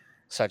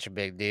such a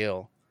big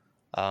deal.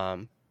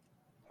 Um,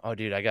 oh,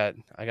 dude, I got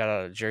out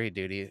of jury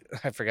duty.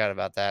 I forgot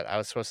about that. I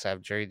was supposed to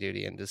have jury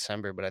duty in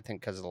December, but I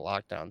think because of the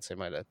lockdowns, they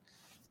might have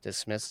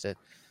dismissed it.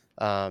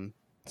 Um,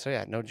 so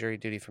yeah, no jury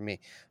duty for me.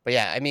 But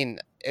yeah, I mean,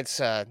 it's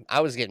I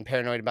was getting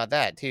paranoid about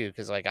that too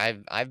because like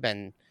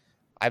I'm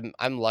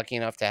lucky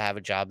enough to have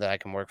a job that I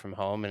can work from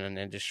home in an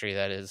industry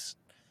that is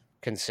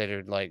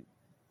considered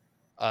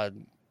a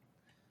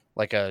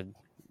like a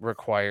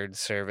required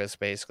service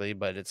basically,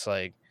 but it's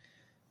like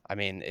I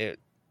mean,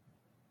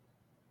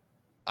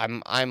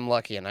 I'm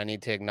lucky and I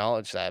need to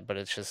acknowledge that, but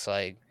it's just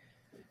like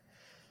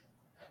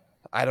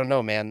I don't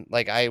know, man.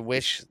 Like I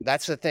wish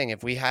that's the thing.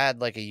 If we had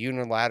like a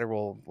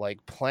unilateral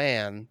like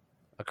plan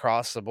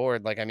across the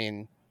board, like I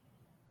mean,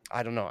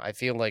 I don't know. I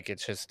feel like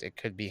it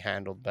could be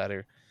handled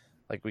better.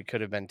 Like we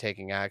could have been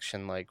taking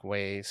action like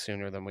way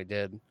sooner than we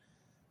did,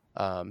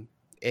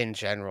 in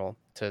general,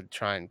 to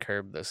try and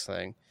curb this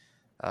thing.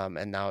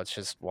 And now it's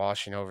just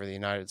washing over the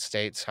United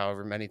States,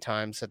 however many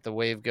times that the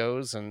wave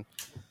goes, and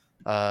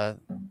uh,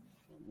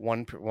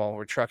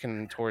 we're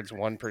trucking towards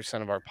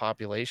 1% of our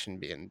population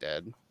being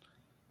dead.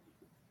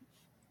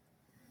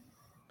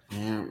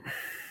 Yeah,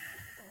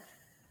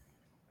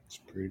 it's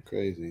pretty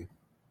crazy.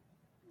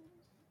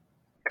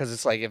 Because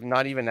it's like if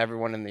not even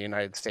everyone in the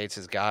United States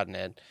has gotten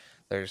it,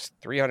 there's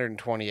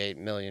 328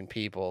 million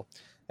people,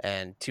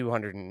 and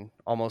 200 and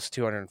almost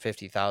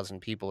 250,000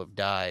 people have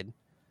died.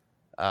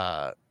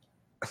 Uh,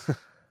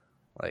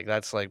 like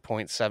that's like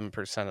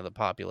 0.7% of the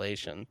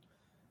population.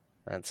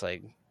 That's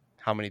like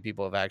how many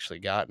people have actually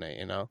gotten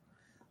it.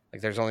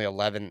 Like there's only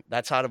 11.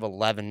 That's out of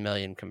 11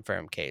 million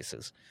confirmed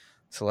cases.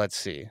 So let's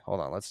see. Hold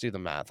on. Let's do the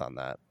math on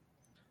that.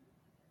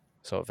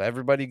 So if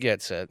everybody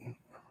gets it,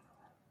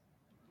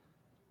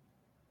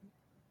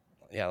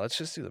 yeah, let's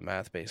just do the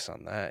math based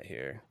on that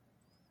here.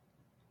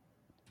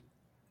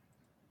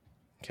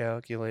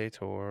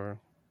 Calculator.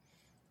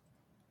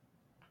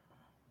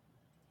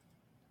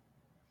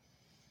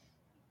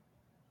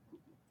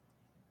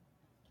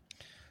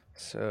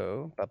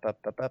 So,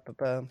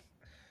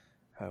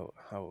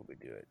 how would we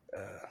do it?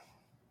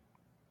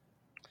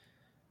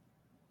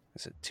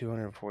 Is it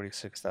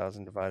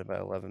 246,000 divided by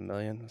 11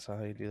 million? That's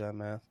how you do that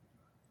math.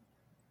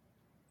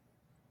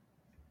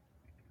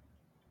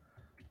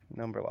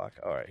 Number lock.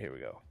 All right, here we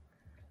go.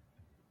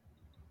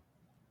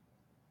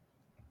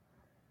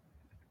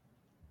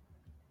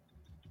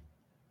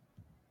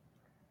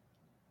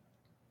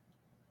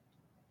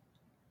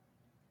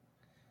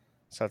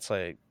 So that's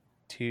like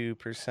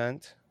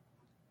 2%.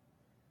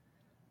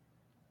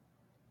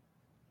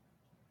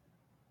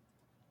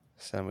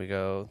 So then we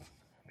go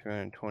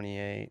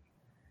 328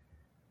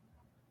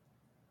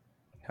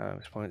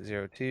 times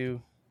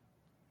 0.02.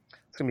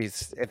 It's going to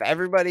be, if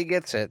everybody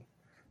gets it,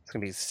 it's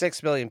going to be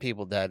 6 billion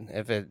people dead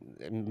if it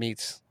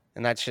meets,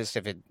 and that's just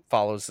if it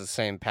follows the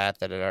same path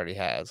that it already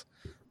has,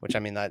 which I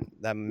mean,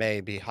 that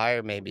may be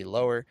higher, may be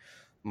lower,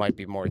 might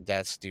be more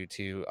deaths due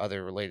to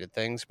other related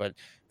things. But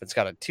if it's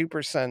got a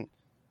 2%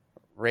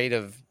 rate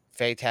of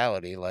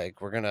fatality,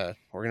 like we're going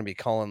to be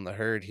calling the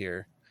herd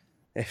here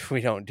if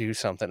we don't do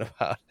something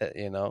about it.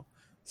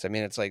 So, I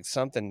mean, it's like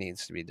something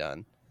needs to be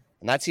done.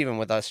 And that's even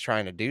with us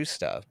trying to do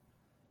stuff.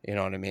 You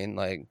know what I mean?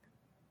 Like,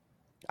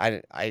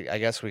 I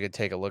guess we could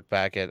take a look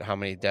back at how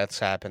many deaths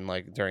happened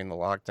like during the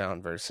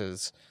lockdown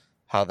versus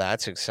how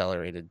that's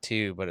accelerated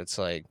too. But it's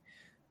like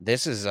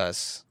this is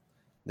us.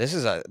 This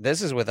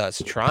is with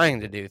us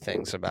trying to do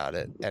things about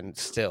it, and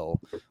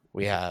still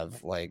we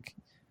have like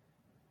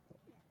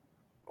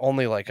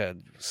only like a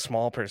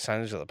small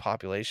percentage of the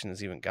population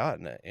has even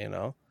gotten it.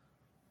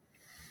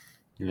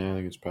 Yeah, I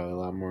think it's probably a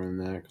lot more than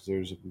that because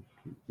there's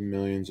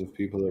millions of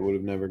people that would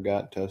have never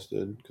got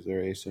tested because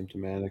they're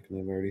asymptomatic and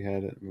they've already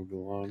had it and moved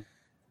along.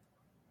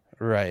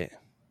 Right.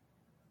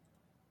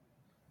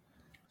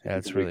 Yeah, People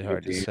it's make really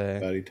hard to the say.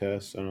 antibody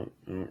tests. I don't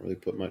really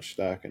put much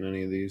stock in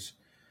any of these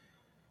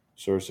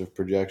sorts of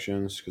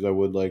projections because I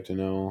would like to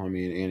know. I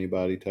mean,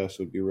 antibody tests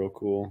would be real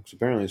cool because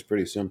apparently it's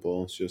pretty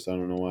simple. It's just I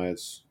don't know why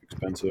it's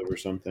expensive or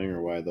something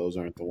or why those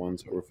aren't the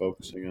ones that we're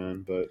focusing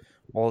on. But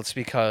Well, it's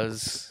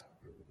because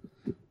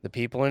the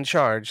people in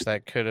charge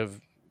that could have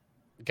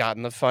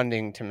gotten the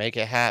funding to make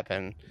it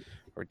happen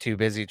were too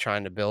busy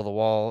trying to build a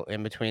wall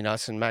in between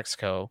us and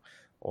Mexico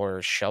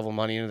or shovel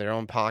money into their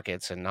own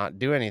pockets and not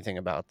do anything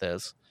about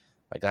this.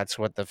 Like that's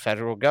what the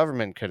federal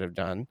government could have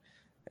done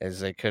is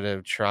they could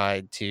have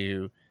tried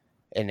to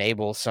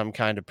enable some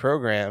kind of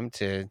program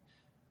to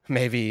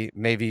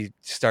maybe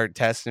start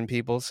testing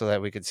people so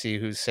that we could see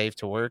who's safe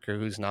to work or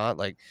who's not.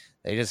 Like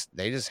they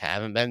just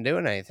haven't been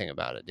doing anything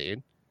about it,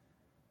 dude.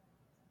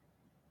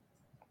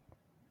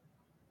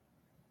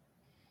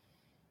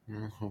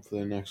 well,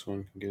 hopefully the next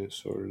one can get it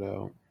sorted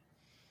out.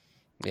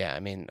 Yeah, I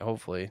mean,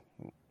 hopefully.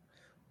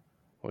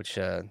 Which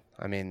I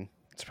mean,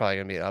 it's probably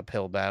gonna be an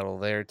uphill battle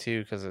there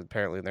too, because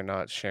apparently they're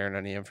not sharing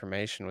any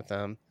information with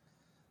them.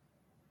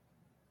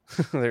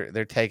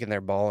 they're taking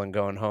their ball and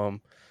going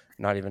home,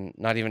 not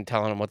even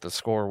telling them what the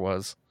score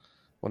was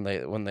when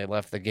they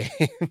left the game.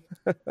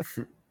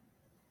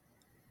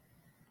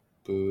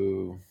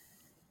 Boo.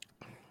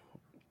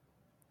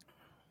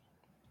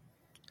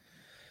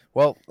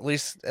 Well, at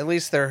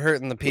least they're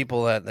hurting the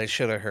people that they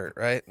should have hurt,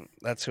 right?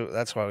 That's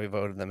why we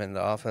voted them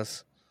into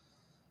office.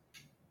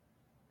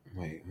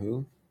 Wait,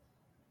 who?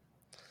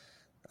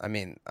 I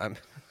mean, I'm,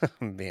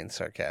 I'm being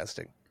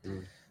sarcastic.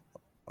 Mm.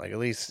 Like at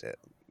least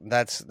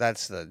that's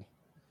the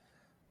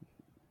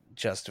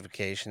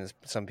justification is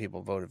some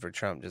people voted for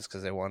Trump just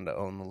because they wanted to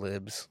own the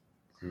libs.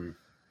 Mm.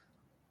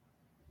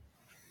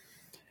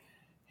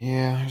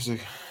 Yeah,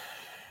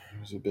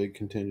 there's a big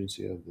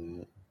contingency of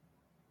that.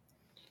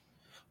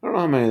 I don't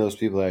know how many of those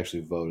people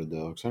actually voted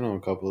though, because I know a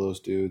couple of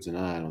those dudes, and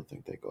I don't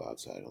think they go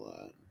outside a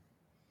lot.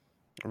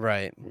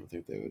 Right. I don't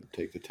think they would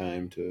take the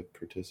time to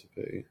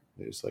participate.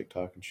 They just like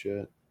talking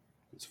shit.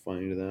 It's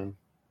funny to them.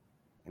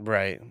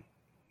 Right.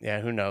 Yeah,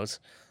 who knows?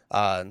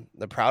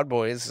 The Proud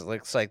Boys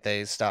looks like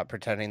they stopped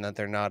pretending that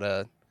they're not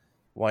a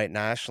white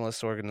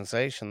nationalist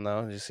organization,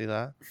 though. Did you see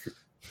that?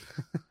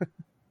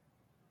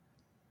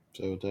 Is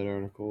that what that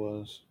article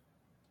was?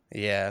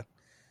 Yeah,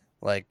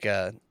 like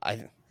I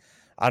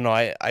don't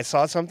know. I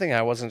saw something.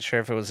 I wasn't sure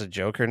if it was a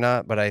joke or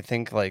not, but I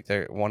think like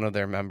one of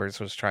their members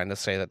was trying to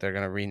say that they're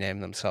going to rename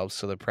themselves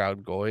to the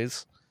Proud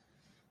Goys.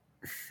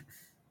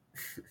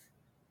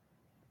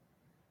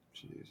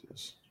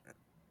 Jesus.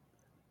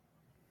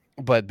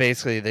 But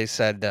basically, they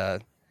said, uh,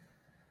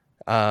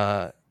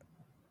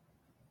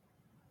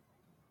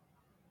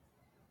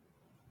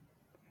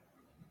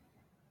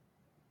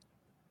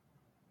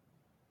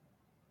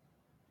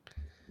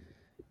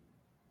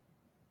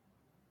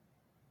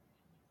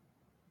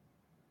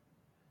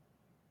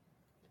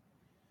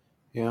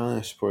 Yeah,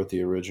 I support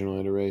the original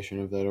iteration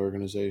of that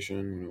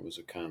organization when it was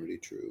a comedy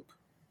troupe.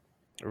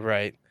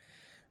 right.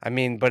 I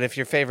mean, but if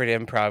your favorite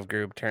improv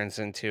group turns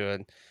into a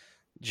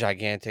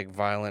gigantic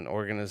violent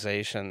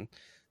organization,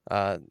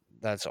 uh,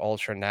 that's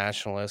ultra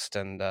nationalist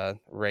and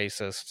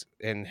racist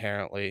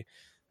inherently,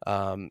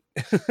 um,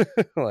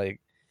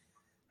 like,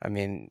 I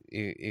mean,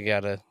 you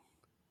gotta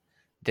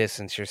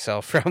distance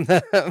yourself from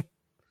them.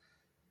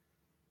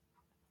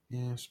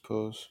 Yeah, I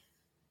suppose.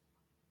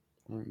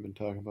 I haven't been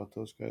talking about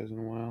those guys in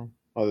a while.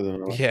 Other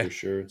than I like Yeah. their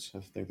shirts. I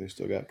think they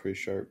still got pretty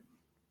sharp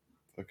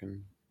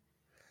fucking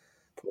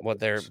What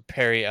they're pulls.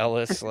 Perry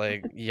Ellis,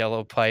 like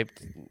yellow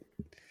piped.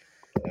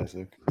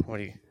 Classic. What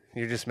do you?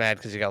 You're just mad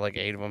because you got like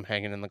 8 of them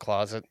hanging in the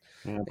closet.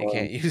 Yeah, I You bought them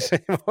can't use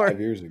anymore. 5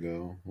 years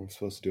ago. I'm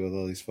supposed to do with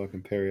all these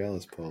fucking Perry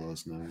Ellis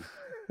polos now.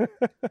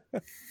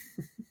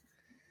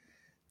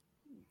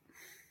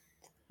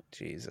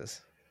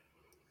 Jesus.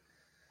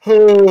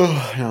 No,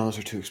 those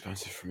are too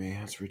expensive for me.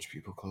 That's rich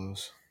people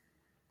clothes.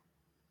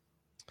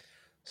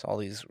 It's all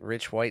these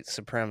rich white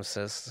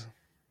supremacists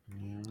Yeah. I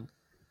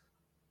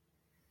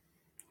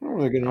don't know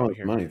where they're getting all out this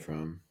here. money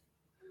from.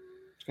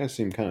 These guys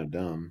seem kind of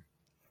dumb.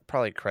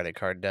 Probably credit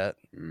card debt.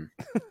 Mm.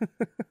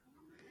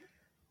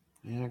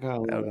 Yeah, I got a That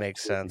lot would of make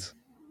that. sense.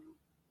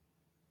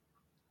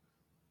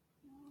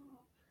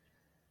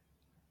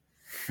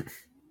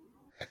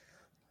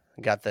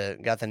 Got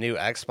the new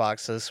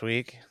Xbox this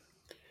week.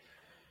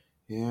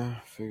 Yeah,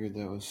 figured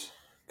that was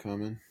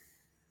coming.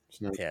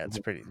 It's not Yeah, it's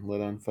pretty.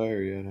 lit on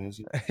fire yet, has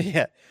it?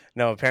 Yeah.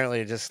 No, apparently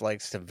it just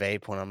likes to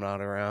vape when I'm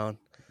not around.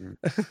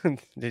 Mm.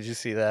 Did you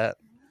see that?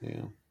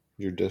 Yeah.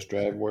 Your disk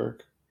drive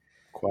work?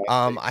 Quiet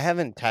I base?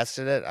 haven't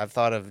tested it. I've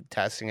thought of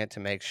testing it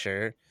to make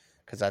sure,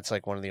 because that's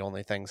like one of the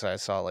only things I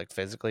saw like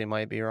physically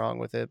might be wrong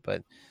with it.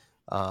 But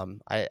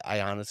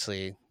I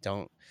honestly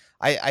don't.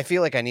 I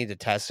feel like I need to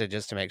test it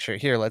just to make sure.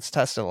 Here, let's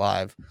test it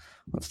live.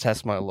 Let's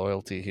test my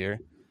loyalty here.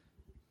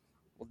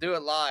 We'll do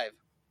it live.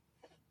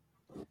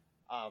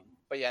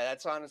 But yeah,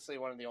 that's honestly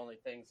one of the only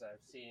things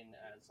I've seen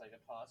as like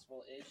a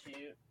possible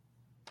issue.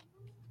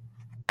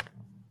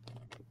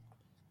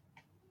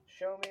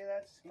 Show me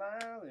that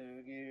smile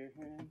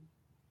again.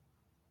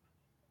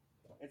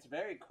 It's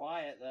very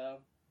quiet though.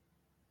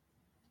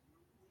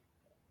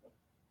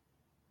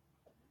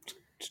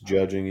 It's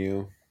judging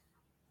you.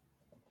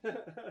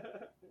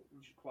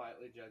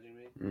 Quietly judging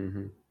me.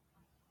 Mm-hmm.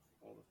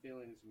 All the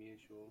feelings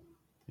mutual.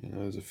 Yeah,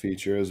 that was a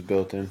feature. It was a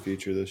built-in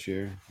feature this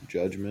year.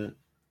 Judgment.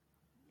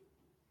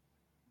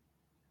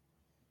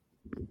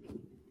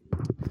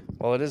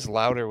 Well, it is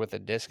louder with the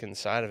disc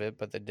inside of it,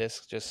 but the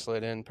disc just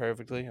slid in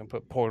perfectly. I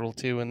put Portal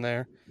 2 in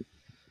there.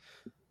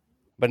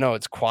 But no,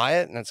 it's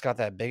quiet and it's got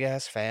that big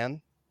ass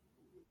fan.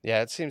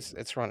 Yeah, it seems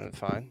it's running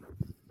fine.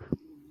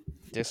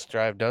 Disk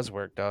drive does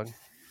work, dog.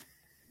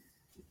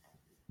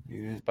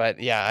 Yeah. But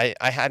yeah,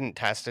 I hadn't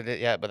tested it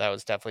yet, but that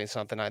was definitely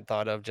something I'd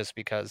thought of just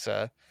because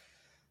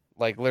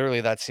like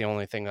literally that's the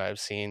only thing I've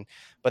seen.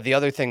 But the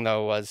other thing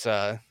though was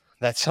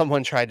that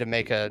someone tried to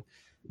make a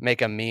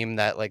meme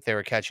that like they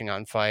were catching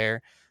on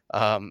fire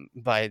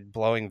by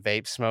blowing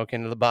vape smoke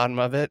into the bottom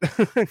of it.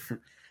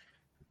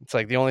 It's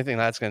like the only thing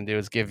that's going to do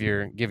is give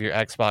your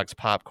Xbox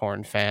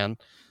popcorn fan.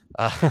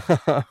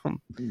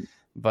 Um,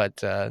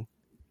 but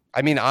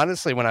I mean,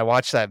 honestly, when I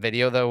watched that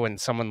video though, when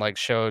someone like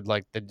showed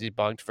like the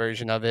debunked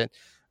version of it,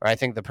 or I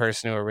think the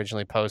person who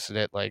originally posted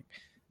it like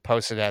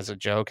posted as a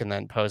joke and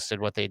then posted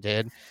what they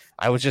did,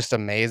 I was just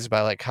amazed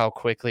by like how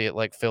quickly it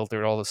like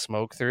filtered all the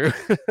smoke through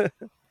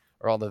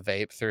or all the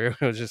vape through.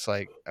 It was just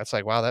like that's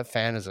like wow, that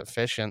fan is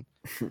efficient.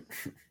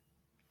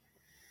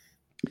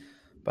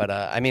 But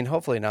I mean,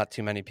 hopefully not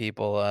too many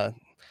people.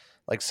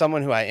 Like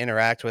someone who I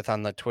interact with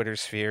on the Twitter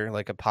sphere,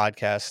 like a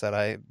podcast that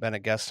I've been a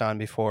guest on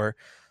before.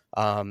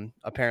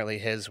 Apparently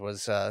his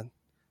Xbox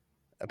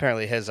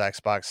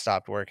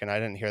stopped working. I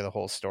didn't hear the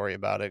whole story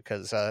about it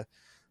because I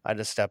had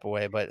to step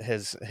away. But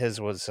his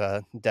was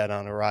dead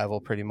on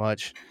arrival, pretty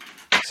much.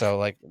 So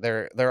like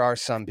there are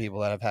some people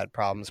that have had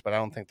problems, but I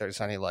don't think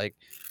there's any like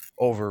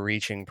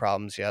overreaching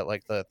problems yet,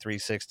 like the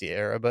 360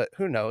 era. But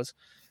who knows?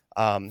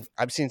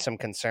 I've seen some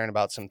concern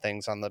about some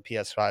things on the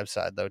PS5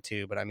 side though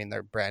too. But I mean,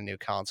 they're brand new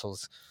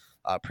consoles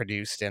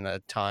produced in a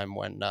time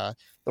when the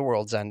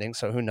world's ending.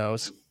 So who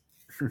knows?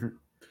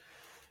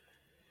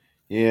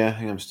 Yeah, I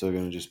think I'm still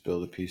gonna just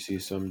build a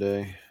PC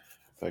someday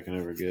if I can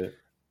ever get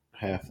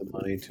half the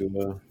money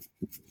to.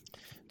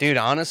 Dude,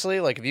 honestly,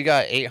 like if you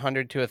got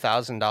 $800 to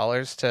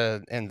 $1,000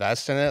 to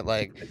invest in it,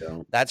 like I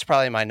don't. that's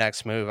probably my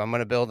next move. I'm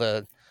gonna build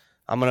a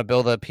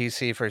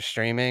PC for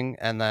streaming,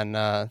 and then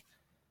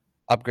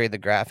upgrade the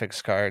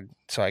graphics card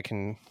so I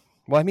can.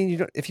 Well, I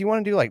mean, if you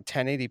want to do like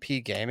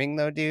 1080p gaming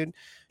though, dude,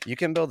 you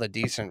can build a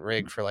decent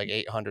rig for like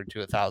 $800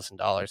 to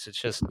 $1,000.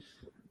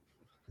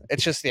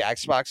 It's just the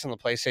Xbox and the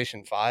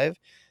PlayStation 5.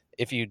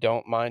 If you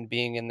don't mind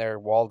being in their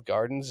walled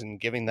gardens and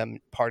giving them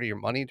part of your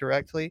money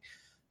directly,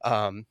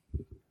 um,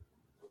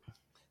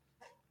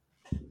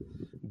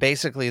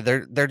 basically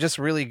they're just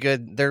really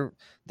good. They're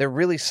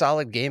really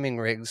solid gaming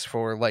rigs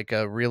for like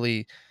a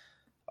really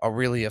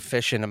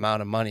efficient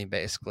amount of money,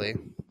 basically,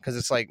 because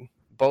it's like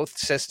both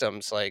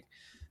systems. Like,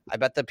 I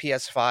bet the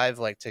PS5,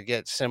 like to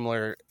get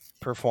similar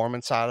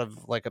performance out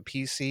of like a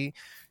PC,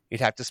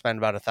 you'd have to spend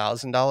about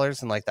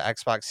 $1,000, and like the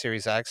Xbox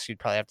Series X, you'd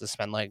probably have to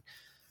spend like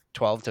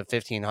 12 to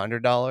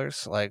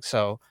 $1,500. Like,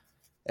 so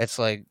it's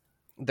like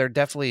they're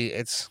definitely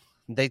it's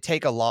they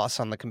take a loss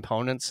on the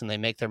components and they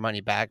make their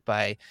money back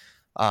by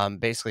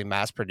basically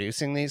mass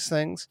producing these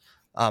things.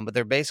 But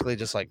they're basically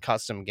just like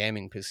custom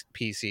gaming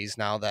PCs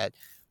now that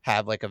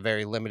have like a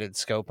very limited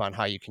scope on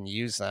how you can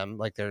use them.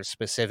 Like they're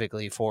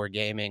specifically for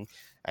gaming,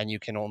 and you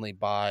can only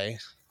buy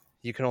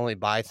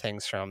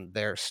things from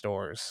their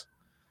stores.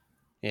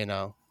 You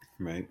know.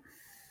 Right.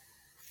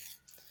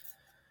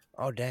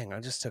 Oh dang! I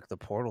just took the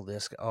Portal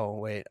disc. Oh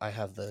wait, I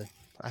have the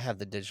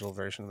digital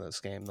version of this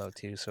game though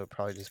too, so it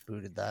probably just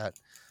booted that.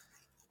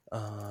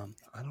 I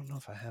don't know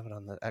if I have it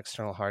on the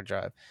external hard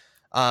drive.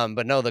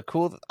 But no,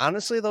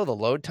 honestly though, the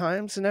load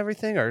times and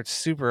everything are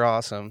super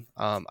awesome.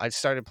 I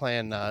started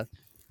playing.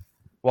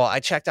 Well,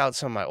 I checked out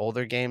some of my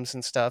older games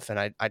and stuff,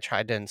 and I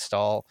tried to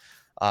install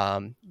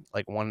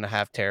like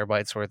 1.5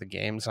 terabytes worth of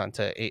games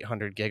onto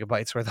 800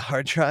 gigabytes worth of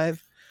hard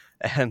drive,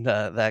 and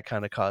that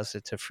kind of caused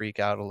it to freak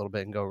out a little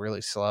bit and go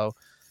really slow.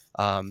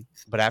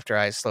 But after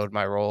I slowed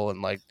my roll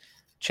and like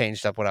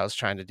changed up what I was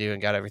trying to do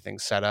and got everything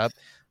set up,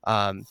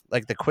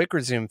 like the quick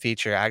resume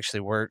feature actually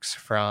works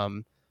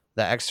from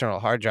the external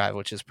hard drive,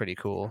 which is pretty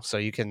cool. So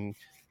you can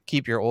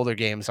keep your older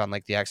games on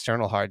like the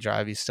external hard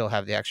drive. You still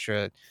have the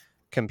extra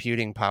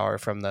computing power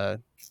from the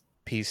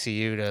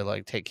PCU to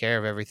like take care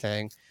of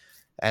everything,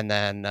 and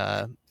then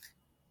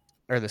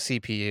or the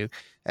CPU,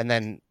 and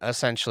then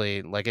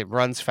essentially like it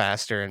runs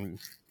faster and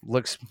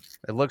looks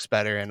it looks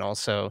better, and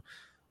also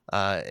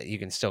you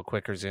can still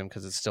quick resume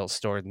because it's still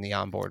stored in the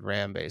onboard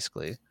RAM,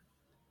 basically.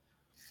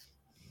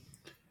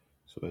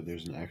 So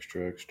there's an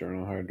extra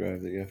external hard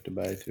drive that you have to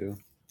buy too.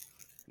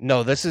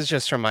 No, this is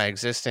just from my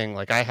existing.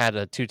 Like I had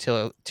a 2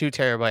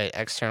 terabyte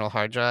external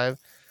hard drive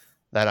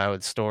that I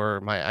would store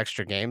my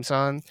extra games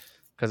on,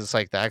 because it's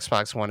like the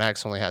Xbox One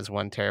X only has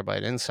 1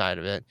 terabyte inside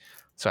of it.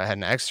 So I had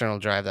an external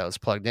drive that was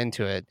plugged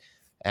into it,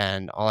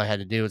 and all I had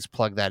to do was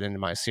plug that into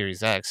my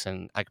Series X,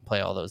 and I can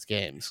play all those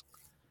games.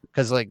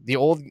 Because like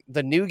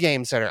the new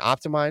games that are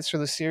optimized for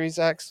the Series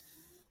X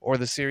or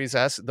the Series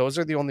S, those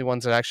are the only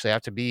ones that actually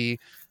have to be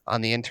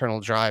on the internal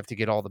drive to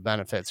get all the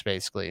benefits,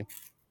 basically.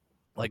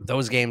 Like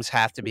those games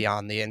have to be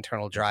on the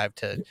internal drive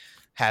to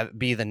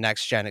be the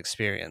next gen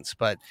experience.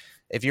 But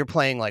if you're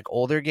playing like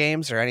older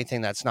games or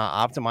anything that's not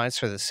optimized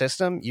for the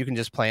system, you can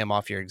just play them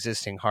off your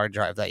existing hard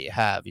drive that you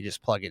have. You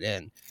just plug it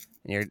in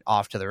and you're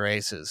off to the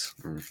races.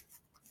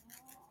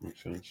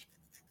 Makes sense.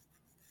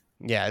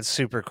 Yeah, it's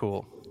super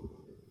cool.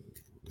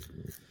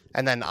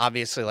 And then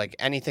obviously like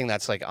anything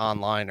that's like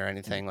online or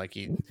anything, like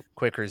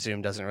quick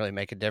resume doesn't really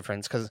make a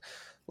difference, because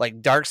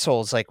like Dark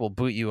Souls like will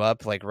boot you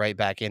up like right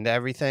back into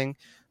everything.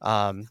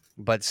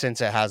 But since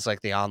it has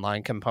like the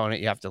online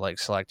component, you have to like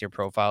select your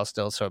profile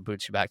still, so it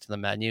boots you back to the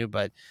menu,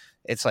 but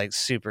it's like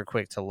super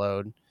quick to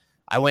load.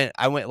 I went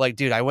like,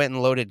 dude, I went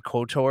and loaded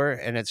KOTOR,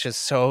 and it's just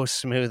so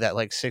smooth at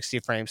like 60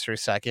 frames per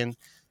second,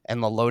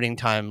 and the loading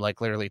time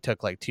like literally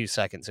took like 2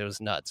 seconds. It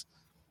was nuts.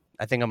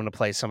 I think I'm gonna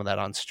play some of that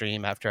on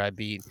stream after I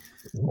beat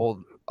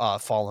old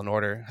Fallen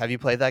Order. Have you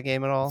played that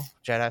game at all,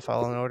 Jedi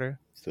Fallen Order?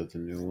 Is that the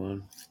new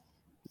one?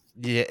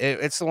 Yeah,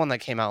 it's the one that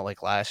came out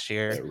like last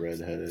year. That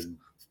redheaded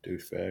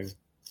douchebag.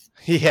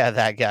 Yeah,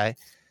 that guy.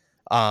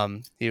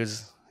 He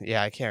was,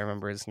 yeah, I can't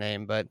remember his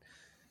name, but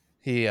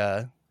he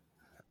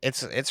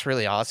it's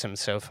really awesome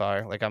so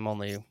far. Like I've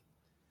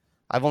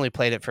only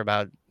played it for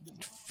about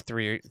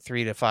 3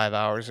 to 5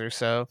 hours or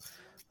so,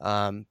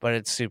 but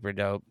it's super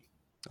dope.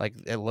 Like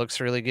it looks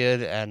really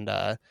good, and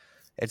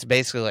it's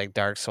basically like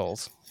Dark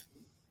Souls.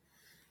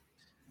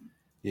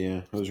 Yeah,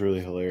 it was really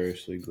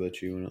hilariously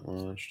glitchy when it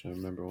launched. I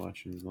remember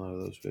watching a lot of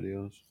those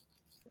videos.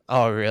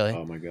 Oh, really?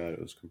 Oh my god,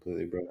 it was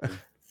completely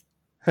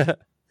broken.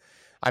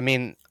 I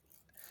mean,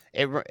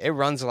 it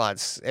runs a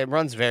lot. It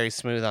runs very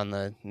smooth on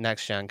the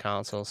next gen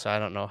console, so I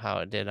don't know how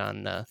it did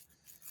on the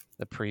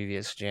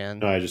previous gen,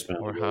 No, I just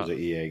meant or like it was how. an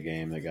EA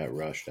game that got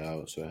rushed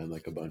out, so it had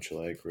like a bunch of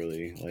like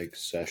really like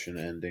session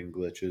ending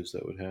glitches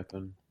that would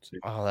happen.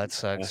 Same Oh, that Mass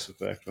sucks.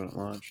 Effect when it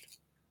launched.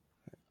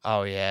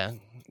 Oh yeah,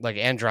 like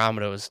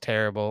Andromeda was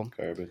terrible.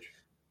 Garbage.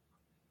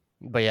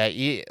 But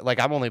yeah, like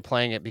I'm only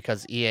playing it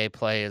because EA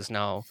Play is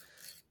now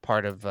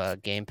part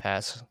of Game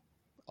Pass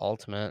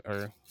Ultimate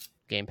or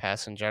Game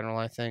Pass in general,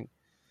 I think,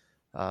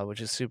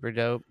 which is super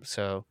dope.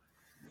 So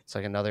it's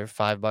like another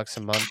 $5 a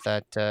month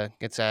that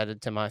gets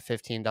added to my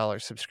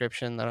 $15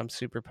 subscription that I'm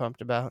super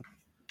pumped about.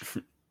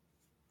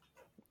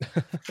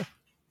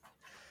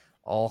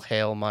 All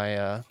hail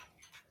my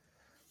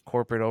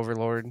corporate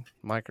overlord,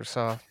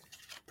 Microsoft.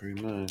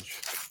 Pretty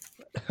much.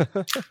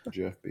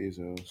 Jeff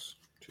Bezos,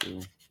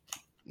 too.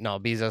 No,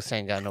 Bezos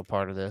ain't got no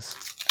part of this.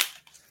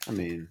 I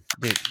mean,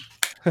 dude.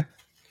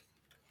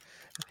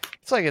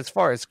 It's like as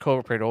far as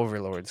corporate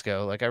overlords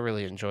go, like I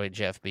really enjoy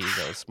Jeff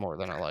Bezos more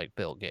than I like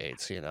Bill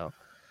Gates. You know,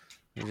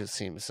 he just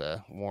seems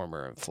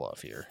warmer and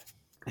fluffier.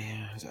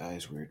 Yeah, his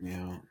eyes weird me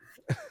out.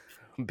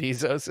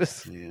 Bezos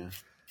is. Yeah.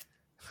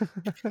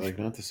 Like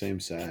not the same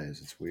size.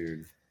 It's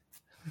weird.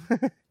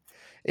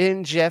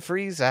 In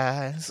Jeffrey's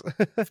eyes.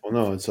 Well,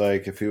 no, it's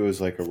like if he was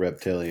like a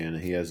reptilian,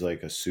 he has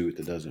like a suit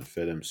that doesn't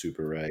fit him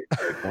super right.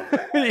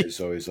 Like,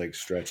 so he's like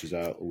stretches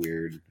out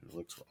weird. It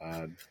looks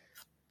odd.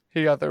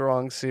 He got the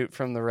wrong suit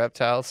from the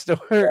reptile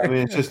store. I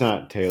mean, it's just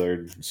not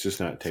tailored. It's just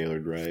not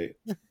tailored right.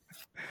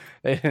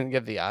 They didn't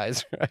get the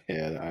eyes right.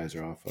 Yeah, the eyes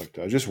are all fucked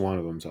up. Just one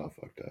of them's all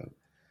fucked up.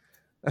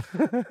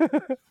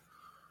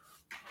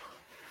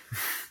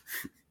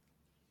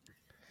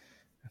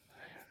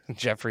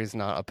 Jeffrey's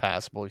not a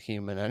passable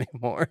human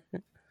anymore.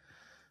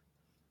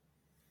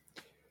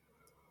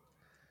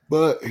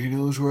 But he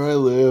knows where I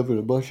live and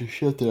a bunch of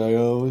shit that I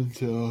own,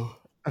 so.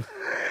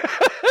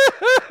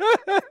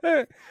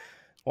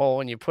 Well,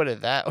 when you put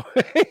it that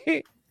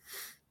way.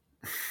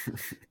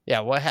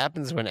 Yeah, what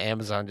happens when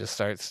Amazon just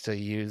starts to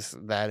use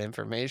that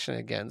information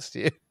against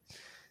you?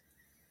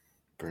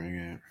 Bring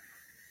it.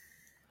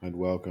 I'd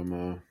welcome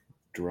a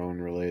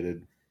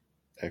drone-related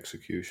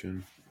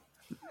execution.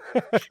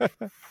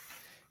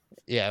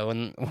 Yeah,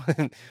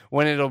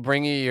 when it'll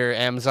bring you your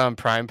Amazon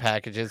Prime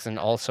packages and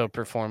also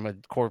perform a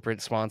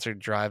corporate sponsored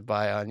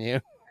drive-by on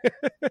you.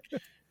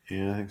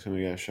 Yeah, I think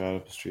somebody got shot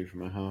up the street from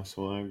my house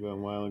a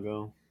while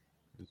ago.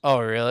 Oh,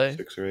 really?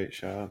 6 or 8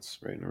 shots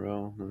right in a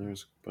row, and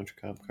there's a bunch of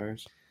cop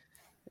cars.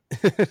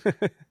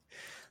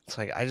 It's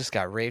like I just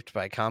got raped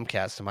by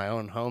Comcast in my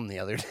own home the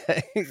other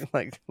day.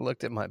 Like,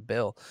 looked at my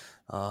bill.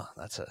 Oh,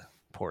 that's a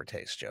poor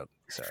taste joke.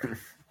 Sorry.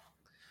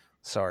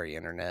 Sorry,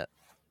 internet.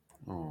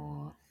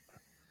 Oh,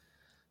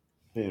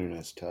 the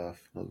internet's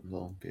tough.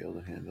 They'll be able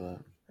to handle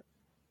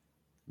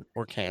it.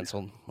 We're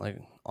canceled. Like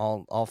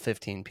all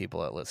 15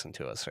 people that listen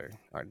to us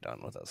are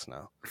done with us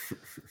now.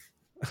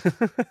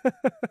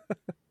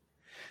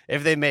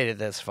 If they made it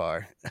this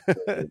far.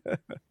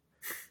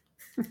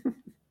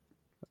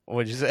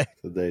 What'd you say?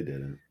 So they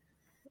didn't.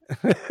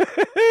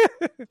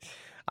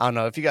 I don't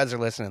know. If you guys are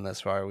listening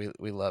this far,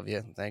 we love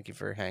you. Thank you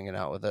for hanging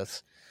out with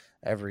us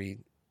every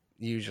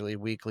usually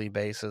weekly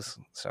basis.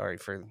 Sorry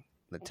for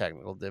the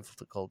technical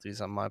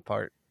difficulties on my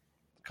part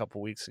a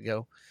couple weeks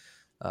ago.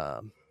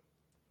 But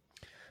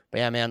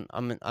yeah, man,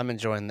 I'm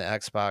enjoying the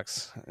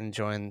Xbox,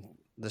 enjoying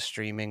the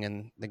streaming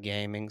and the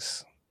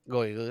gamings.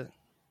 Go ahead.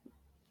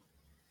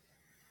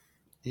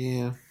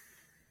 Yeah.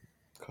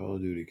 Call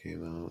of Duty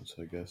came out,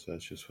 so I guess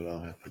that's just what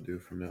I'll have to do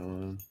from now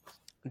on.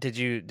 Did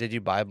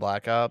you buy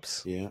Black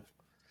Ops? Yeah.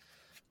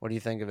 What do you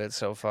think of it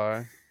so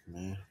far?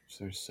 Nah,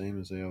 they're the same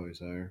as they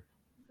always are.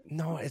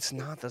 No, it's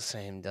not the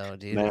same though,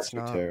 dude. Maps it's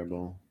not are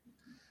terrible.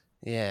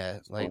 Yeah,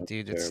 like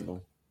dude, it's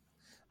terrible.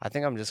 I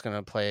think I'm just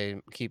gonna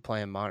keep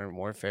playing Modern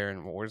Warfare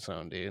and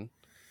Warzone, dude.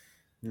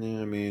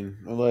 Yeah, I mean,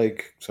 I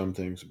like some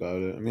things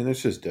about it. I mean,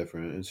 it's just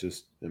different. It's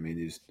just, I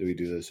mean, we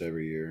do this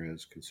every year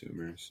as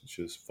consumers. It's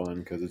just fun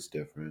because it's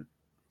different.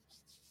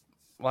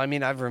 Well, I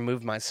mean, I've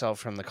removed myself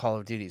from the Call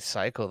of Duty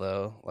cycle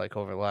though, like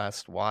over the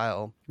last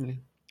while. Yeah.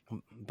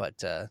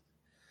 But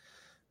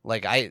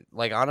like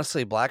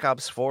honestly, Black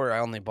Ops 4 I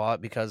only bought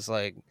because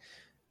like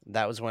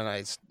that was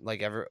when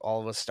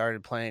all of us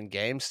started playing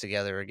games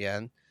together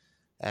again,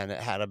 and it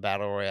had a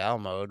battle royale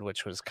mode,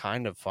 which was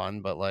kind of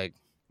fun. But like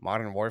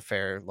Modern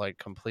Warfare, like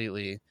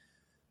completely,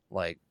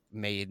 like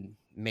made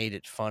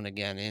it fun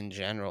again in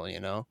general. You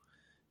know,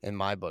 in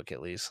my book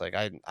at least. Like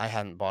I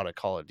hadn't bought a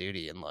Call of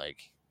Duty in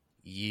like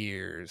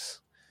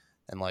years,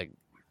 and like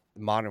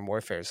Modern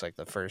Warfare is like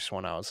the first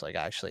one I was like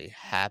actually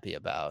happy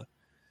about,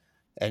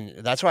 and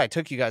that's why it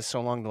took you guys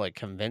so long to like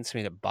convince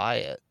me to buy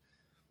it,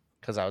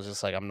 because I was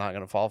just like, I'm not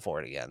gonna fall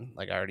for it again.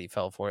 Like I already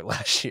fell for it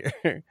last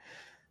year.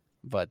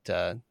 But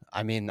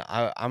I mean,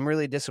 I'm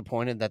really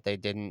disappointed that they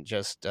didn't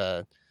just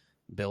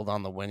build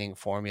on the winning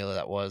formula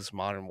that was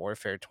Modern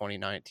Warfare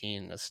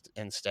 2019.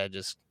 Instead,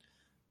 just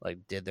like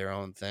did their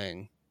own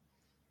thing.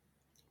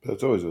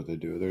 That's always what they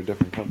do. They're a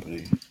different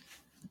company.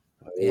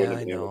 They Yeah, wouldn't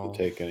I be able know. to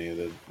take any of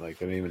the, like,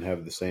 they don't even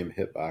have the same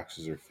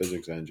hitboxes or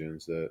physics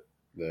engines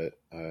that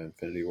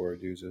Infinity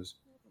Ward uses.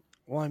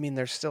 Well, I mean,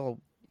 they're still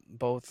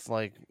both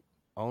like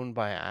owned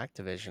by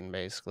Activision,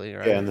 basically,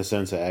 right? Yeah, in the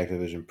sense that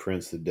Activision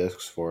prints the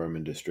discs for them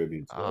and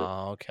distributes it.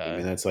 Oh, okay. I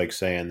mean, that's like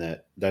saying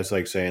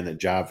that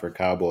Job for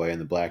Cowboy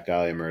and the Black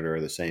Dahlia Murder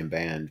are the same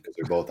band because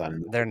they're both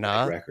on They're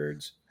not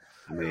records.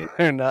 I mean,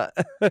 They're not.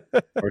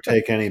 or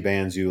take any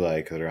bands you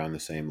like that are on the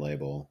same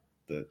label.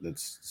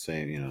 That's the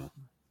same, you know.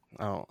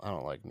 I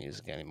don't like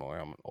music anymore.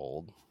 I'm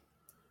old.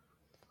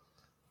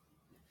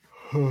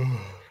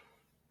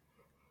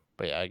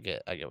 But yeah, I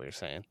get what you're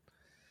saying.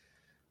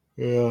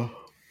 Yeah.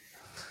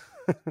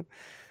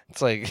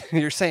 It's like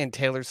you're saying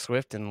Taylor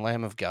Swift and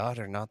Lamb of God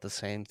are not the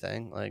same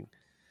thing. Like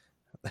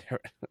they're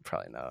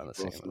probably not on the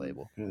same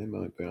label. Yeah, they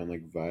might be on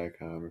like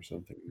Viacom or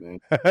something, man.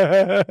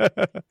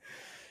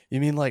 You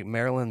mean like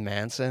Marilyn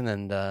Manson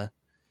and like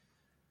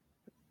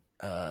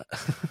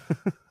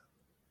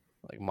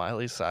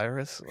Miley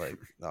Cyrus? Like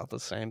not the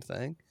same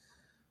thing?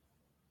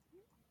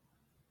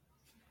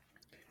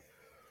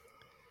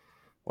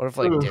 What if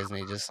like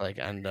Disney just like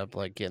ended up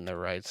like getting the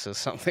rights to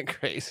something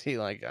crazy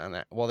like on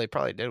that? Well, they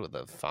probably did with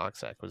the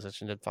Fox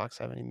acquisition. Did Fox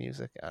have any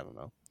music? I don't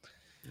know.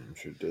 I'm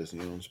sure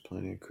Disney owns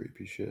plenty of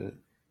creepy shit.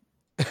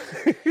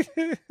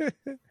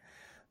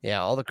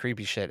 Yeah, all the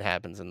creepy shit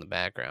happens in the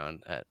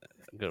background at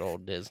good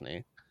old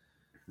Disney.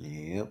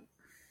 Yep.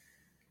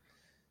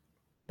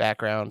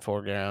 Background,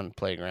 foreground,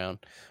 playground.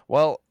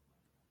 Well,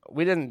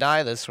 we didn't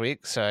die this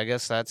week, so I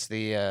guess that's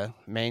the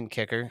main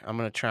kicker. I'm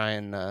gonna try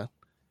and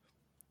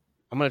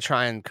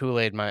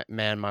Kool-Aid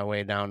my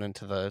way down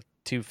into the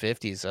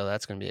 250s. So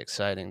that's gonna be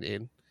exciting,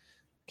 dude.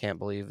 Can't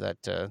believe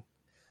that.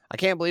 I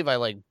can't believe I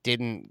like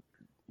didn't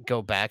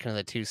go back into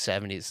the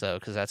 270s though,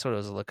 because that's what it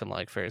was looking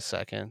like for a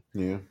second.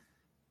 Yeah.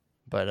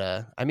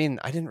 But I mean,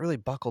 I didn't really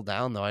buckle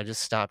down though. I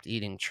just stopped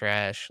eating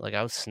trash. Like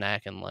I was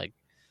snacking like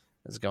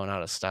it was going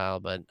out of style.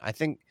 But I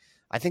think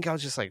I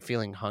was just like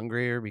feeling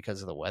hungrier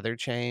because of the weather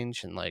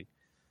change and like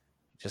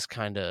just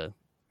kind of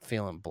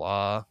feeling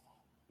blah.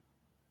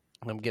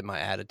 I'm getting my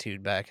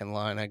attitude back in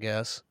line, I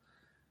guess.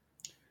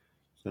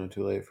 It's not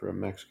too late for a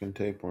Mexican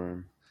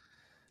tapeworm.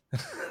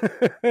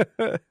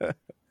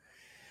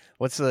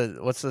 What's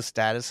the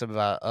status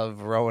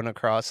of rowing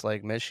across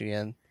Lake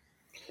Michigan?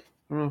 I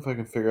don't know if I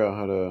can figure out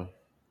how to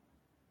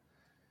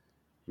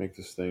make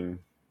this thing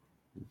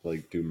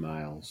like do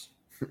miles.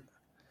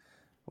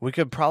 We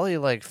could probably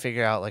like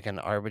figure out like an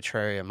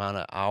arbitrary amount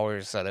of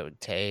hours that it would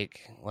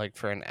take, like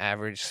for an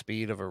average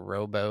speed of a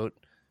rowboat,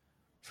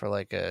 for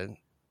like a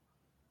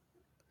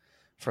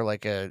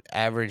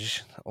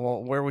average.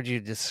 Well, where would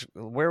you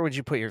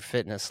put your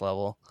fitness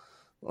level?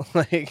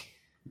 Like,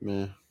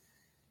 Meh.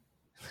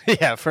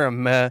 yeah, for a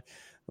meh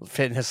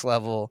fitness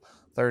level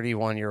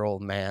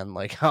 31-year-old man,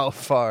 like how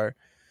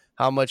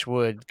much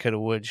wood could a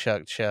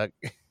woodchuck chuck?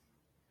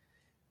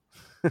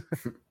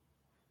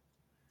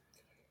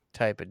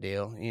 Type of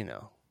deal, you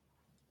know.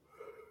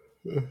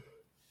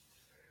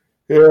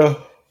 Yeah.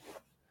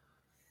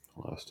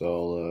 Lost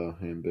all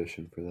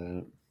ambition for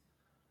that.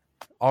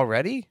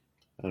 Already?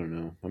 I don't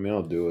know. I mean,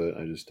 I'll do it.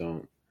 I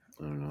don't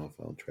know if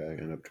I'll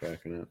end up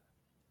tracking it.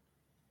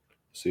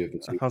 See if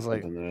it's I was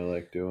like, something that I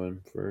like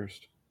doing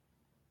first.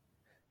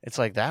 it's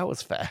like that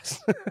was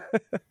fast.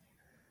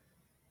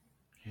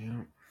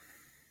 Yeah.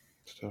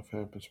 Stuff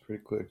happens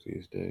pretty quick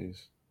these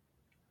days.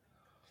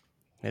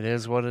 It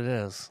is what it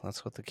is.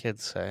 That's what the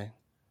kids say.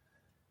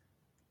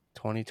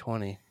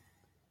 2020.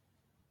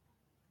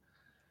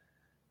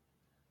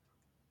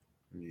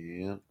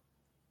 Yeah.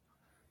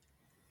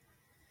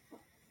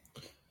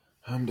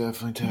 I'm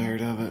definitely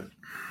tired of it.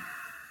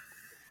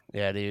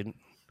 Yeah, dude.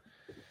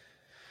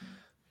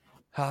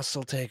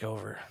 Hostile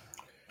takeover.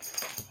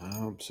 I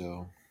hope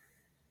so.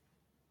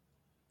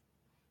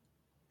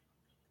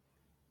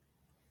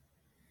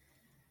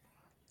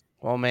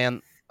 Well,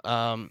 man,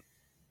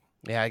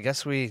 yeah, I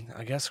guess we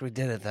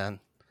did it then.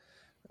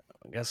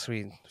 I guess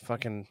we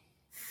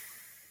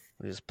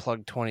just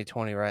plugged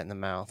 2020 right in the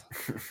mouth.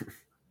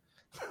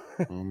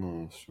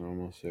 Almost. We're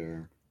almost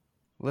there.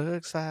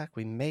 Looks like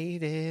we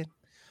made it.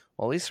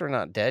 Well, at least we're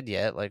not dead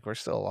yet. Like, we're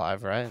still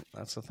alive, right?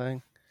 That's the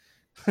thing.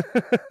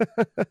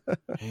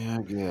 Yeah,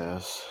 I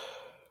guess.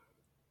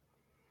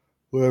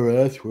 Whatever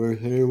that's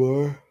worth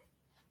anymore.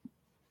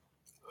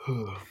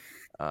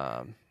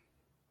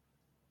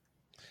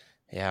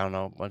 Yeah, I don't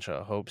know. A bunch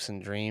of hopes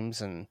and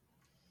dreams. And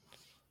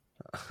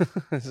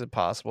is it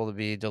possible to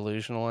be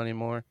delusional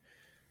anymore?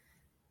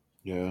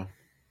 Yeah,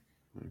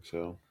 I think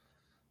so.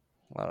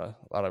 A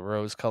lot of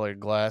rose-colored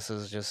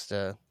glasses just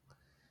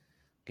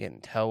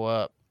getting toe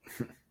up.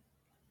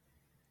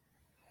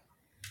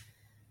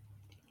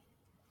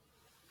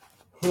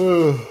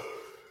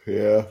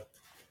 Yeah.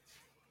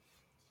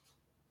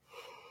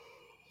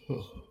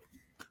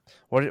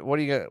 What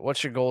do you got?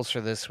 What's your goals for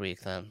this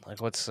week then?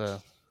 Like, what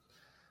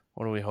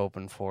are we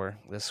hoping for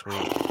this week?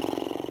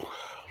 I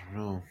don't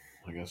know.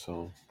 I guess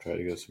I'll try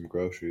to get some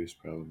groceries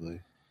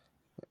probably.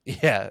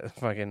 Yeah,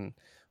 if I can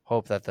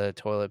hope that the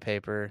toilet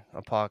paper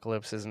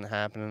apocalypse isn't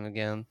happening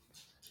again.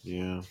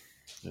 Yeah, I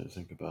didn't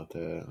think about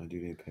that. I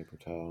do need paper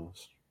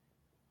towels.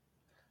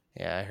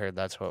 Yeah, I heard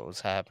that's what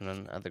was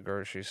happening at the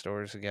grocery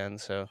stores again.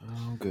 So,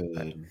 oh,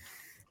 good.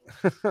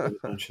 A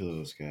bunch of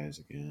those guys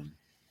again.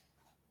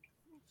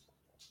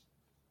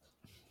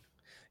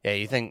 Yeah,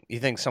 you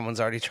think someone's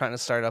already trying to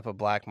start up a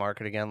black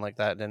market again? Like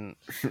that didn't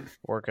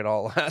work at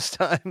all last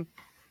time.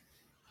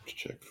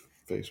 Check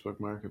Facebook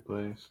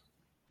Marketplace.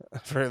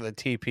 for the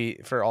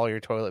TP for all your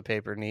toilet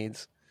paper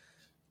needs.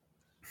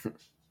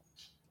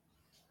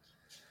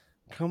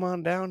 Come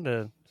on down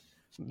to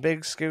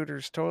Big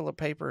Scooter's Toilet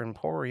Paper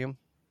Emporium.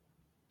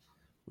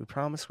 We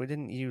promise we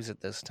didn't use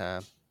it this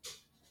time.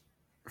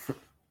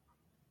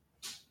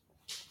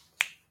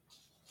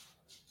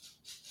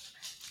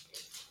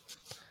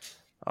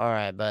 All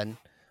right, bud.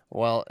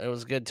 Well, it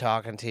was good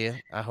talking to you.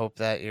 I hope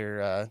that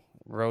your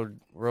road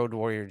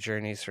warrior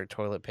journeys for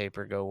toilet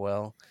paper go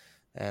well,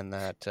 and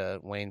that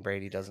Wayne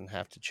Brady doesn't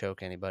have to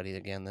choke anybody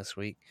again this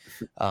week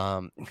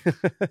on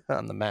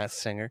the Masked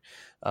Singer.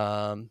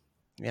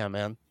 Yeah,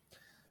 man.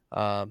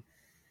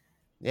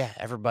 Yeah,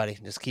 everybody,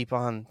 just keep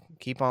on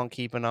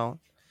keeping on.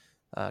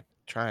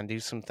 Try and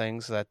do some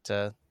things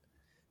that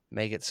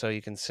make it so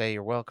you can say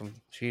you're welcome,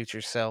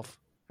 future self.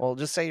 Well,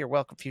 just say you're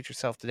welcome, future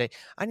self today.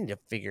 I need to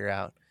figure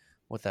out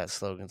what that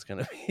slogan's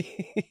going to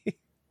be.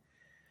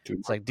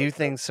 It's like, do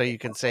things so you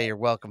can say you're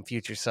welcome,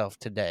 future self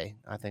today.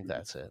 I think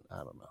that's it.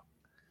 I don't know.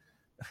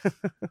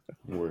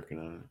 I'm working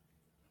on it.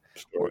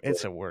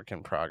 It's a work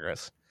in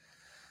progress.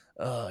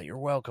 You're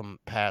welcome,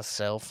 past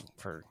self,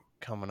 for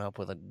coming up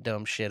with a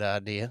dumb shit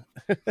idea.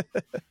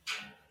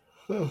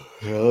 Yeah,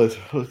 those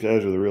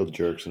guys are the real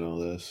jerks in all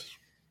this.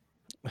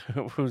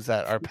 Who's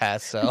that? Our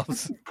past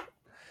selves?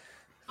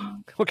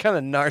 What kind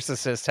of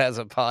narcissist has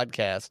a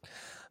podcast?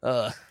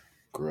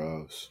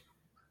 Gross.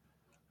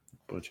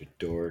 Bunch of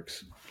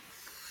dorks.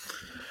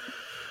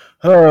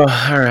 Oh,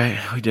 all right.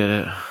 We did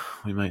it.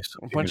 We might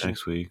still be here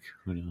next week.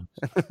 Who knows?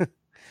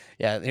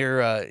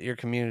 Yeah, your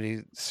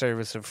community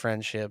service of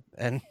friendship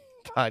and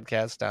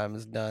podcast time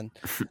is done.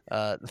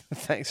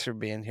 Thanks for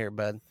being here,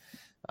 bud.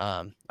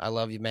 I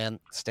love you, man.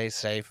 Stay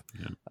safe.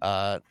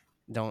 Yeah.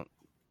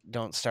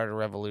 Don't start a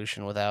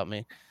revolution without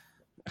me.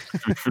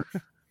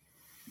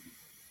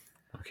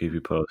 I'll keep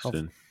you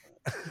posted.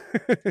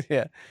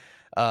 Yeah.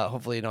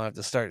 Hopefully you don't have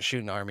to start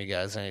shooting army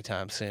guys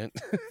anytime soon.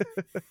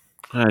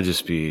 I'd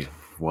just be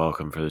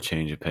welcome for the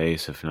change of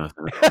pace, if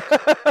nothing.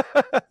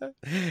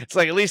 It's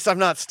like, at least I'm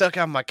not stuck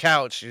on my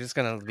couch. You're just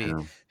gonna be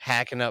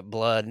hacking up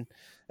blood.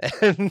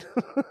 And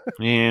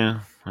yeah,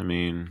 I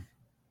mean,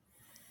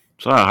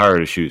 it's a lot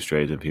harder to shoot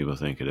straight than people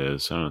think it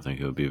is. So I don't think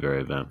it would be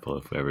very eventful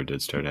if we ever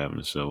did start having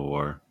a civil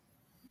war.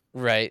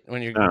 Right,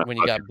 when you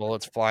got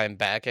bullets flying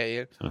back at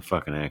you. It's a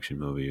fucking action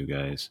movie, you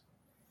guys.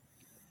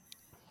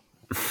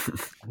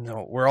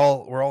 No, we're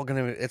all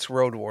gonna. It's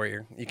Road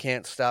Warrior. You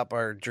can't stop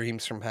our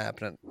dreams from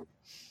happening.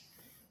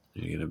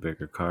 You get a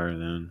bigger car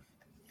then.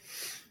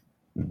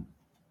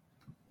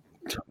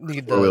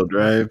 Need four-wheel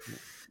drive.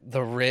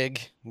 The rig.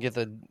 Get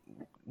the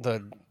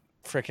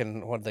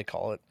frickin' what do they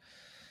call it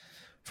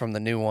from the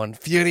new one?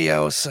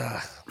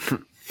 Furiosa.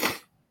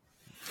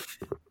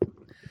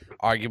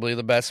 Arguably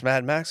the best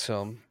Mad Max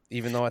film,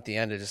 even though at the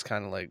end it just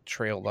kind of like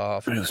trailed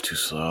off. It was too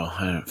slow.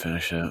 I didn't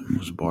finish it. It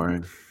was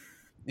boring.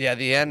 Yeah,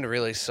 the end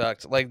really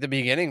sucked. Like, the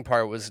beginning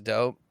part was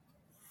dope.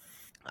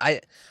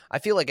 I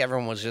feel like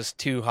everyone was just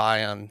too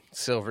high on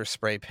silver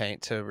spray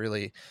paint to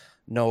really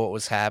know what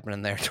was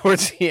happening there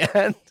towards the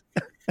end.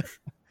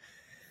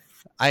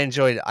 I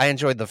enjoyed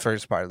the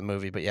first part of the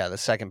movie, but yeah, the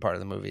second part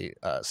of the movie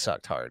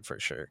sucked hard for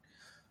sure.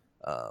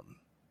 But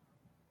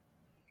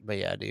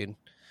yeah, dude,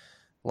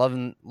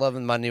 loving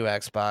my new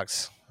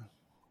Xbox.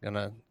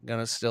 Gonna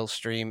still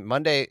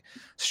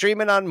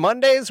streaming on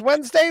Mondays,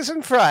 Wednesdays,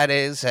 and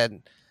Fridays at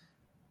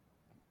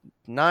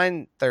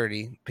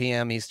 9:30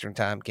 p.m. Eastern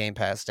Time. Game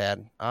Pass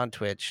Dad on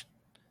Twitch.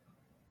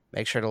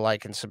 Make sure to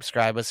like and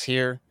subscribe us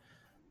here,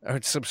 or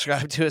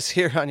subscribe to us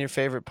here on your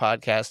favorite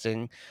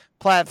podcasting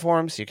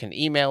platforms. You can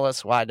email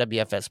us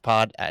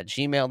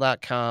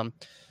ywfspod@gmail.com.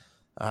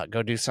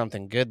 Go do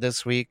something good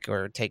this week,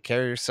 or take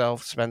care of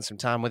yourself. Spend some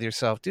time with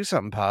yourself. Do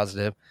something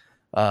positive.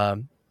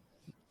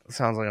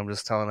 Sounds like I'm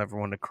just telling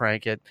everyone to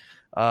crank it.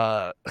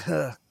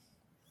 That's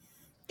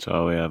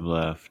all we have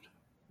left.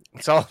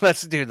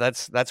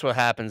 That's what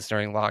happens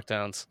during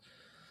lockdowns.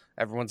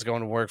 Everyone's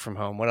going to work from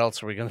home. What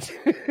else are we going to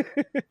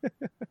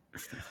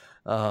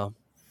do?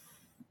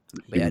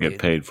 You can get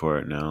paid for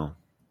it now.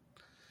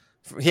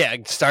 Yeah,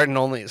 start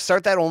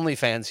that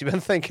OnlyFans you've been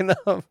thinking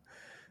of.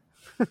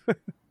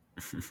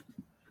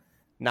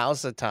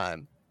 Now's the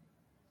time.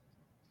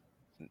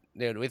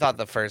 Dude, we thought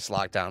the first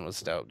lockdown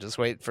was dope. Just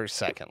wait for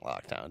second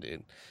lockdown,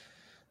 dude.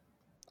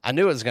 I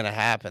knew it was going to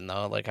happen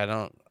though. Like,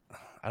 I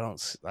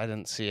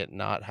didn't see it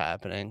not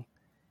happening.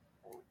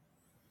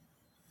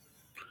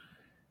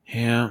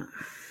 Yeah.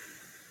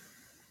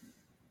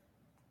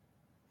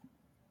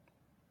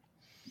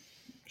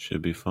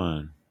 Should be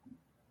fun.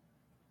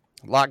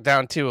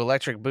 Lockdown 2,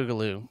 Electric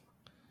Boogaloo.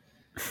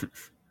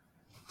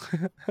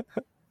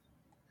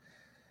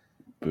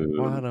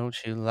 Why don't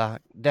you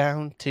lock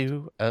down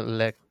to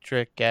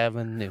Electric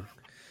Avenue,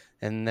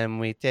 and then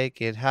we take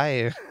it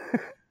higher.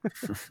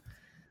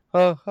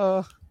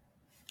 Oh.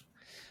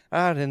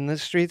 Out in the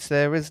streets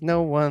there is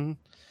no one,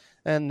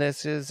 and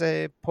this is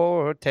a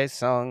poor taste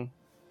song.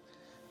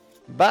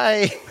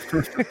 Bye.